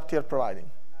 What is the app tier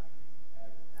providing?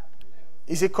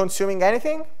 Is it consuming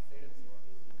anything?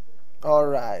 All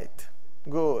right.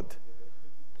 Good.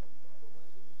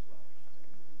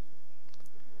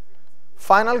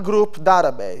 Final group,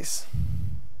 database.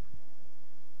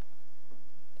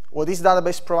 What is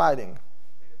database providing?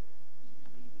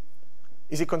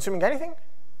 Is it consuming anything?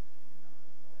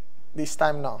 This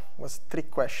time, no. It was a trick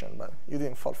question, but you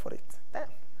didn't fall for it. Damn.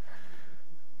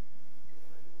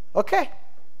 OK.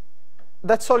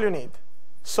 That's all you need.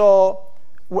 So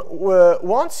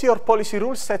once your policy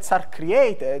rule sets are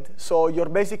created, so your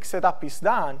basic setup is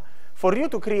done, for you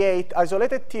to create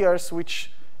isolated tiers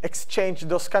which exchange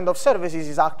those kind of services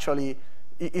is actually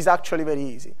very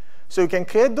easy. So you can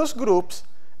create those groups.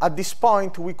 At this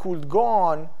point, we could go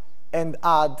on and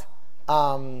add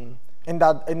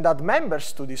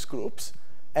members to these groups.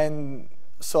 And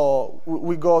so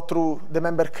we go through the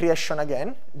member creation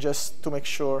again, just to make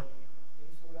sure.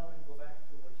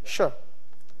 Sure.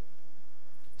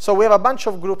 So we have a bunch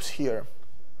of groups here.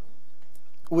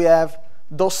 We have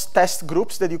those test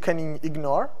groups that you can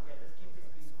ignore.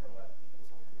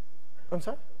 I'm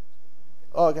sorry?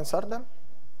 Oh, I can sort them?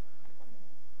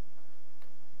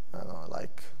 I don't know,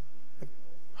 like,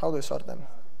 how do I sort them?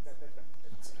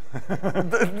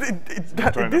 it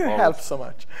didn't help so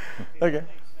much. Okay. It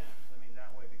makes sense. I mean,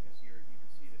 that way, because you can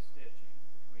see the stitching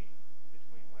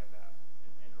between web app.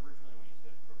 And originally, when you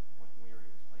said, when we were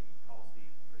explaining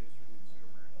policy, producer,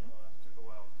 consumer, it took a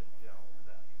while to gel to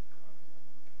that.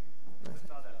 If I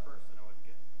saw that first, then I would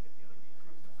get the other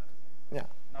piece. Yeah.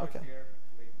 Now Okay. it's clear.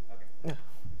 Okay. Yeah.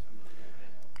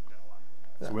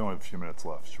 So we only have a few minutes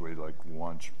left. Should we like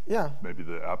launch maybe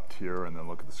the app tier and then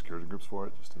look at the security groups for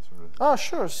it, just to sort of? Oh,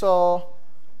 sure. So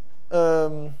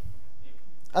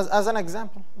as an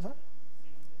example. Yeah.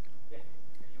 Can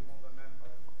you move a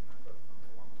member from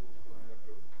one group to another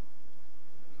group?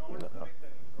 No. Make the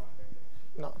neutron vendor.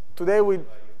 No. Today we.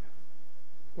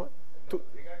 What?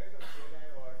 Regardless of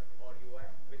CLI or UI,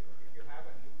 if you have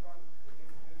a neutron,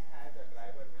 this has a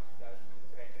driver which does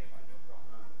rendering on neutron.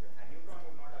 And neutron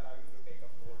would not allow you to take a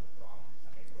code from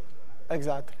a network to another.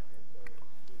 Exactly.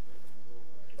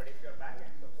 But if your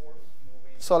backend supports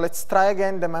moving. So let's try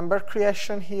again the member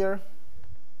creation here.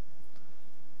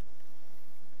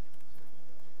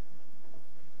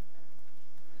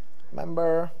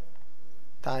 Member,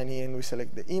 tiny, and we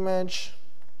select the image,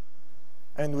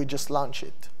 and we just launch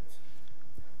it.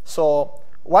 So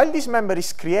while this member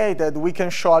is created, we can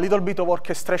show a little bit of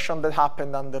orchestration that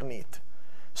happened underneath.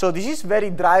 So this is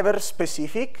very driver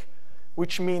specific,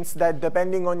 which means that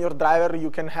depending on your driver, you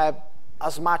can have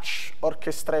as much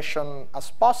orchestration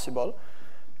as possible.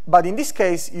 But in this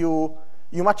case, you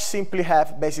much simply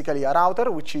have basically a router,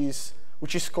 which is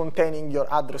containing your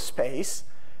address space.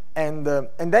 And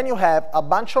then you have a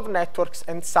bunch of networks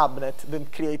and subnet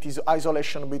that create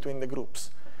isolation between the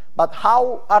groups. But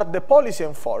how are the policy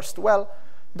enforced? Well,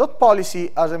 dot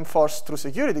policy is enforced through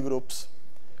security groups.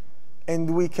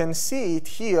 And we can see it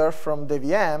here from the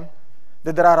VM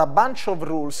that there are a bunch of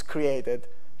rules created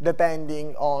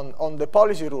depending on the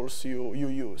policy rules you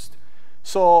used.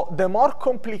 So the more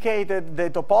complicated the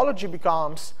topology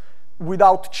becomes,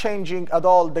 without changing at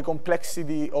all the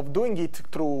complexity of doing it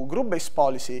through group-based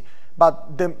policy,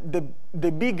 but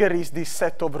the bigger is this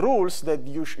set of rules that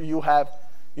you have,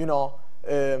 you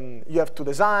have to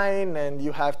design and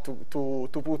you have to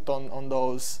put on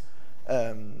those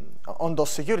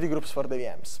security groups for the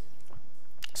VMs.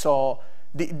 So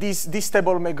this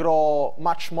table may grow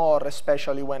much more,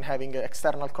 especially when having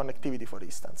external connectivity, for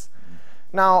instance.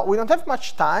 Now we don't have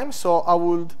much time, so I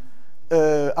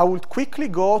would quickly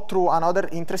go through another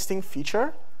interesting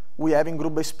feature we have in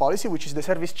group-based policy, which is the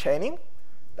service chaining.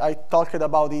 I talked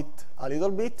about it a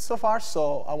little bit so far,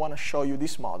 so I want to show you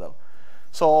this model.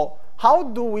 So how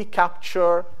do we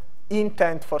capture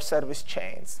intent for service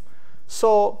chains?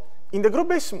 So in the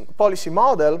group-based policy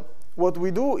model, what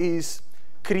we do is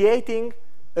creating,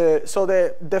 so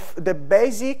the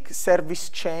basic service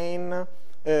chain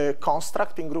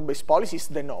construct in group-based policy is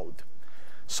the node.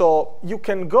 So you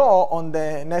can go on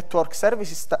the network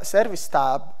service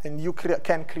tab, and you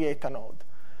can create a node.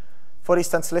 For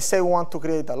instance, let's say we want to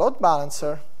create a load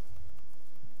balancer.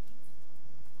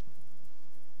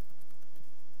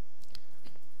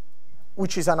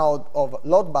 Which is a node of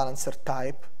load balancer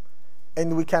type.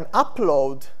 And we can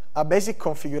upload a basic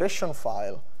configuration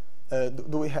file.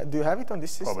 Do you have it on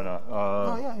this system? Probably not.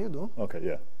 Oh, yeah, you do. OK,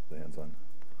 yeah, the hands-on.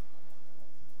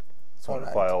 So the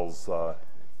files that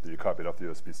you copied off the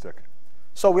USB stick.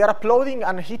 So we are uploading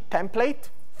a heat template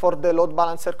for the load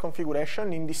balancer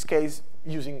configuration. In this case,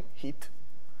 using heat.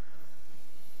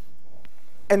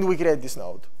 And we create this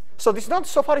node. So this node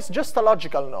so far is just a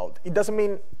logical node. It doesn't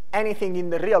mean anything in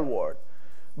the real world.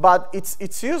 But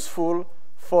it's useful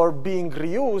for being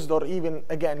reused or even,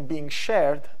 again, being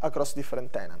shared across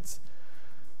different tenants.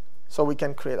 So we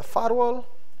can create a firewall.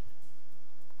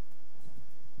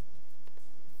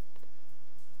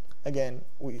 Again,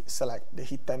 we select the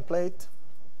heat template.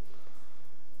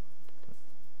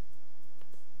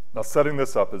 Now, setting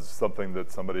this up is something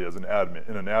that somebody as an admin,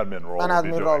 in an admin role An would be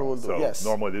admin doing. role will do, so yes.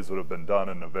 Normally, these would have been done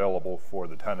and available for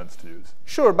the tenants to use.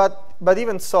 Sure, but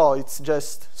even so, it's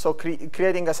just, so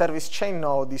creating a service chain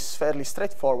node is fairly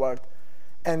straightforward.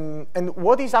 And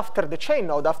what is after the chain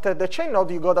node? After the chain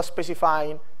node, you got to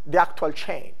specify the actual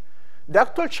chain. The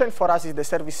actual chain for us is the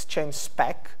service chain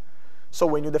spec. So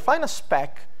when you define a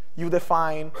spec, you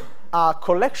define a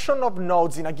collection of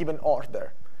nodes in a given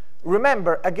order.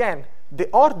 Remember, again, the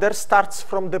order starts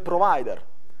from the provider.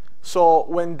 So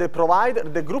when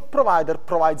the group provider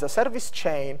provides a service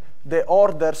chain, the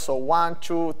order, so 1,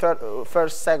 2,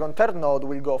 first, second, third node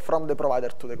will go from the provider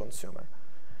to the consumer.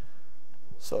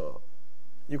 So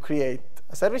you create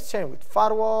a service chain with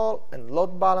firewall and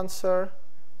load balancer,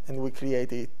 and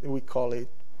we call it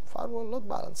firewall load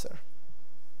balancer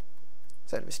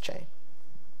service chain.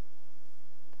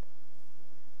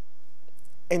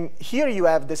 And here you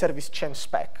have the service chain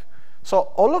spec.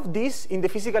 So all of this in the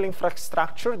physical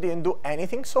infrastructure didn't do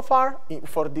anything so far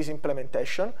for this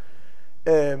implementation,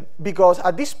 because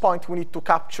at this point we need to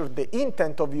capture the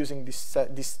intent of using this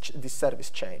service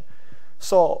chain.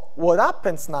 So what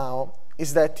happens now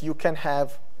is that you can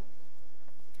have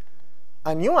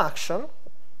a new action,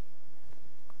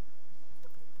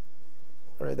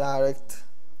 redirect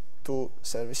to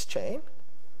service chain,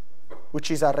 which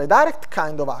is a redirect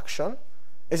kind of action.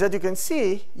 As you can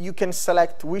see, you can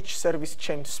select which service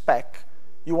chain spec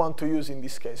you want to use in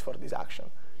this case for this action.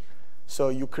 So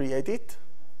you create it.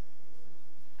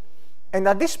 And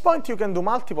at this point, you can do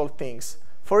multiple things.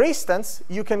 For instance,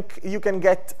 you can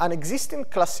get an existing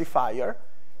classifier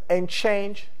and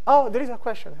change. Oh, there is a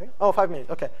question. Oh, 5 minutes.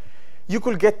 OK. You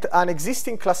could get an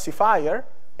existing classifier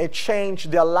and change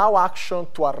the allow action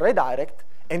to a redirect.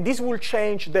 And this will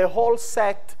change the whole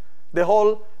set, the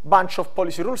whole bunch of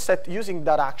policy rule set using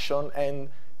that action,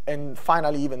 and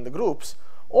finally even the groups.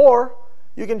 Or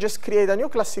you can just create a new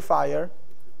classifier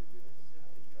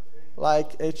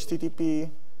like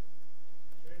HTTP.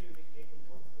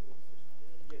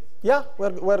 Yeah,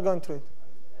 we're going through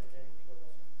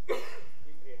it.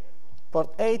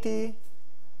 Port 80,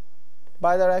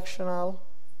 bidirectional.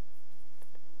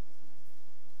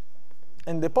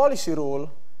 And the policy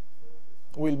rule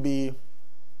will be,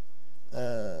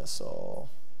 so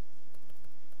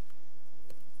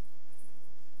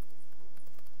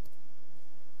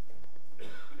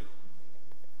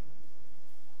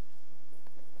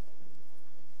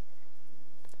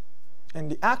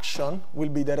and the action will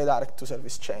be the redirect to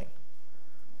service chain.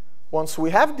 Once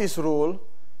we have this rule,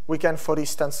 we can, for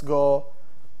instance, go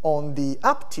on the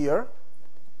up tier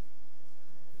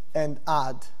and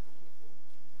add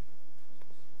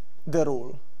the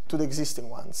rule to the existing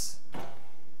ones.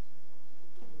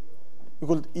 We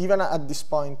could even at this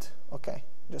point, OK,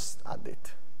 just add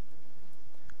it.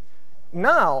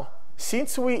 Now,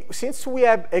 since we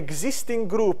have existing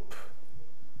group,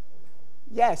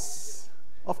 yes,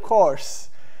 of course.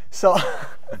 So,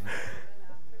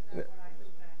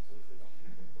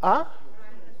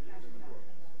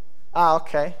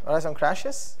 OK, Horizon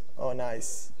crashes. Oh,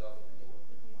 nice.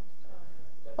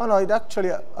 Oh no, it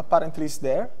actually apparently is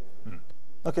there.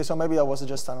 OK, so maybe that was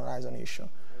just an Horizon issue.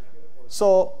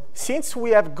 So since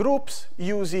we have groups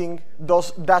using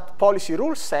that policy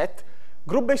rule set,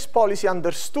 group-based policy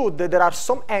understood that there are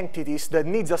some entities that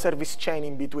needs a service chain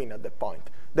in between at that point,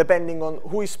 depending on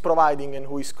who is providing and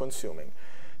who is consuming.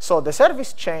 So the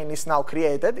service chain is now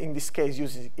created, in this case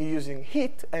using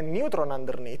heat and neutron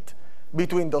underneath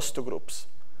between those two groups.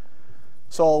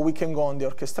 So we can go on the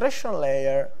orchestration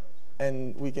layer,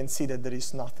 and we can see that there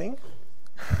is nothing.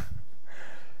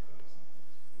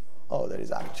 Oh, there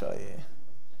is actually.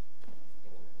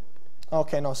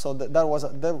 OK, no, so there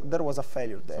was a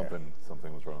failure there.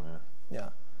 Something was wrong, yeah. Yeah.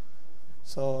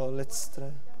 So let's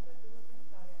try.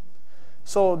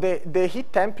 So the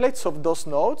heat templates of those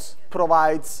nodes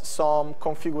provides some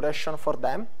configuration for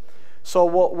them. So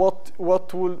what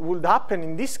would happen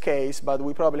in this case, but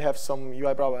we probably have some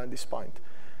UI problem at this point.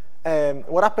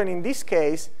 What happened in this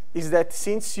case is that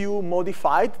since you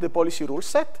modified the policy rule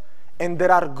set, and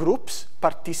there are groups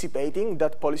participating in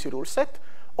that policy rule set,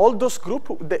 all those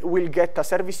groups will get a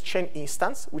service chain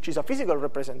instance, which is a physical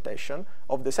representation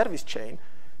of the service chain.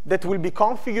 that will be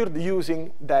configured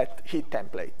using that heat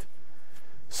template.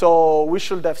 So we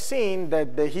should have seen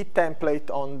that the heat template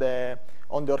on the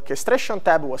orchestration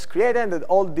tab was created, and that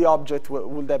all the objects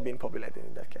would have been populated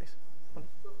in that case. So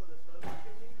for the service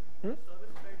changing,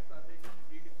 service types, are they just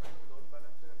predefined load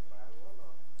balancer and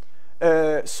firewall?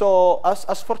 Or? So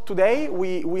as for today,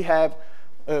 we have,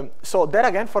 so there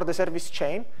again for the service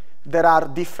chain, there are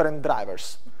different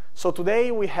drivers. So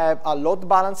today we have a load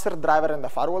balancer driver and a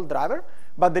firewall driver,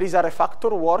 but there is a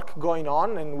refactor work going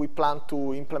on, and we plan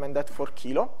to implement that for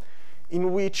Kilo,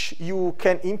 in which you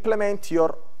can implement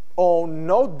your own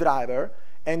node driver,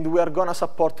 and we are going to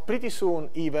support pretty soon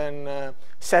even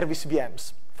service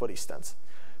VMs, for instance.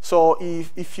 So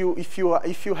if you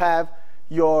have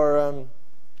your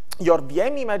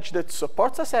VM image that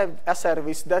supports a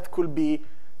service, that could be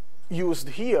used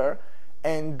here,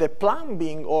 and the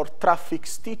plumbing or traffic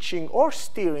stitching or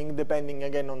steering, depending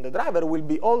again on the driver, will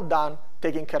be all done,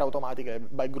 taken care automatically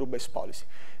by group-based policy.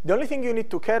 The only thing you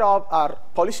need to care of are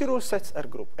policy rule sets and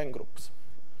groups.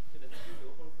 So does it use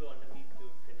OpenFlow underneath to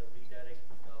kind of redirect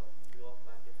flow of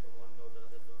packets from one node to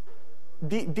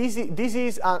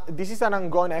another? This is an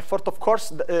ongoing effort. Of course,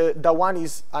 the one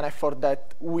is an effort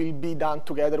that will be done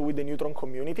together with the Neutron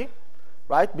community,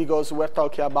 right? Because we're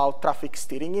talking about traffic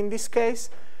steering in this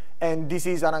case. And this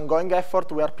is an ongoing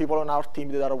effort. We have people on our team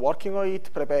that are working on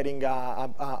it, preparing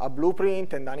a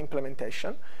blueprint and an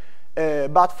implementation.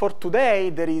 But for today,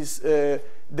 there is a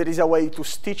way to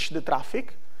stitch the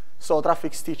traffic. So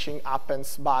traffic stitching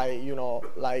happens by,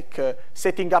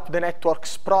 setting up the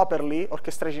networks properly,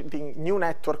 orchestrating new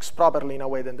networks properly in a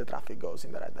way that the traffic goes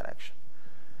in the right direction.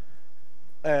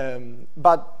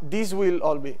 But this will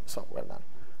all be, so we're done.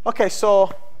 OK, so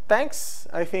thanks.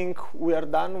 I think we are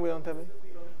done. We don't have any.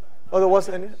 Oh, there was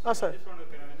any? Oh, sorry. I just want to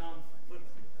announce,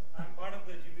 I'm part of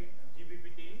the GBP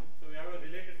team, so we have a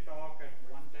related talk at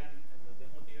 1:10 at the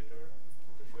demo theater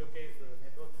to showcase the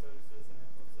network services and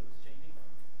network service chaining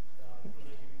through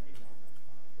the GBP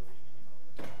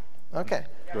provisioning. OK.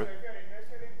 Yeah, so if you're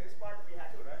interested in this part, we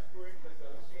had to rush through it, the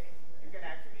service chaining. You can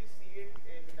actually see it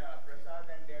in Prasad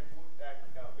and their booth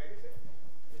at, where is it?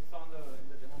 It's on in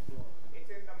the demo floor. It's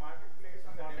in the marketplace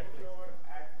on the demo floor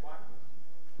at 1.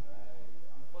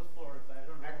 On first floor, I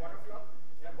don't know. At 1 o'clock?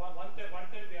 Yeah,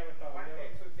 1:10 we have a talk.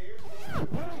 1:10. So they will go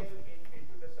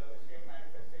into the service chain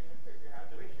manifestation. So if you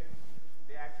have questions,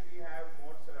 they actually have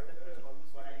more services,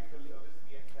 variety of service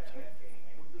VMs that they are chaining.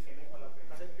 And you can all of it.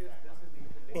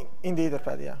 In the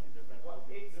Etherpad, yeah.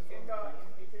 It's in the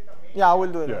main. Yeah, I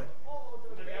will do it. Yeah.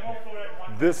 The demo floor at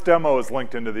 1:10. This demo is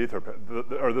linked into the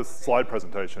Etherpad, or this slide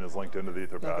presentation is linked into the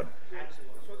Etherpad.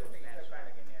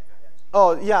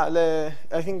 Oh, yeah,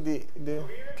 I think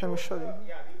can we show it?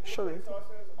 Yeah, Show it.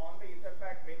 resources on the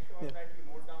Etherpad, make sure that you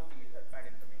note down the Etherpad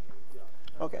information.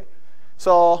 OK.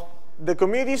 So the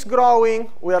community is growing.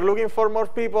 We are looking for more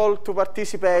people to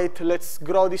participate. Let's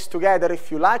grow this together if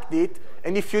you liked it.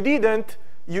 And if you didn't,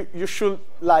 you should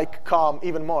come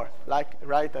even more.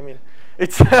 Right? I mean,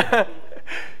 it's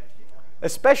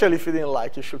especially if you didn't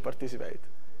like, you should participate.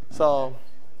 So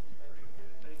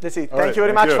that's it. Thank you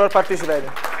very much for participating.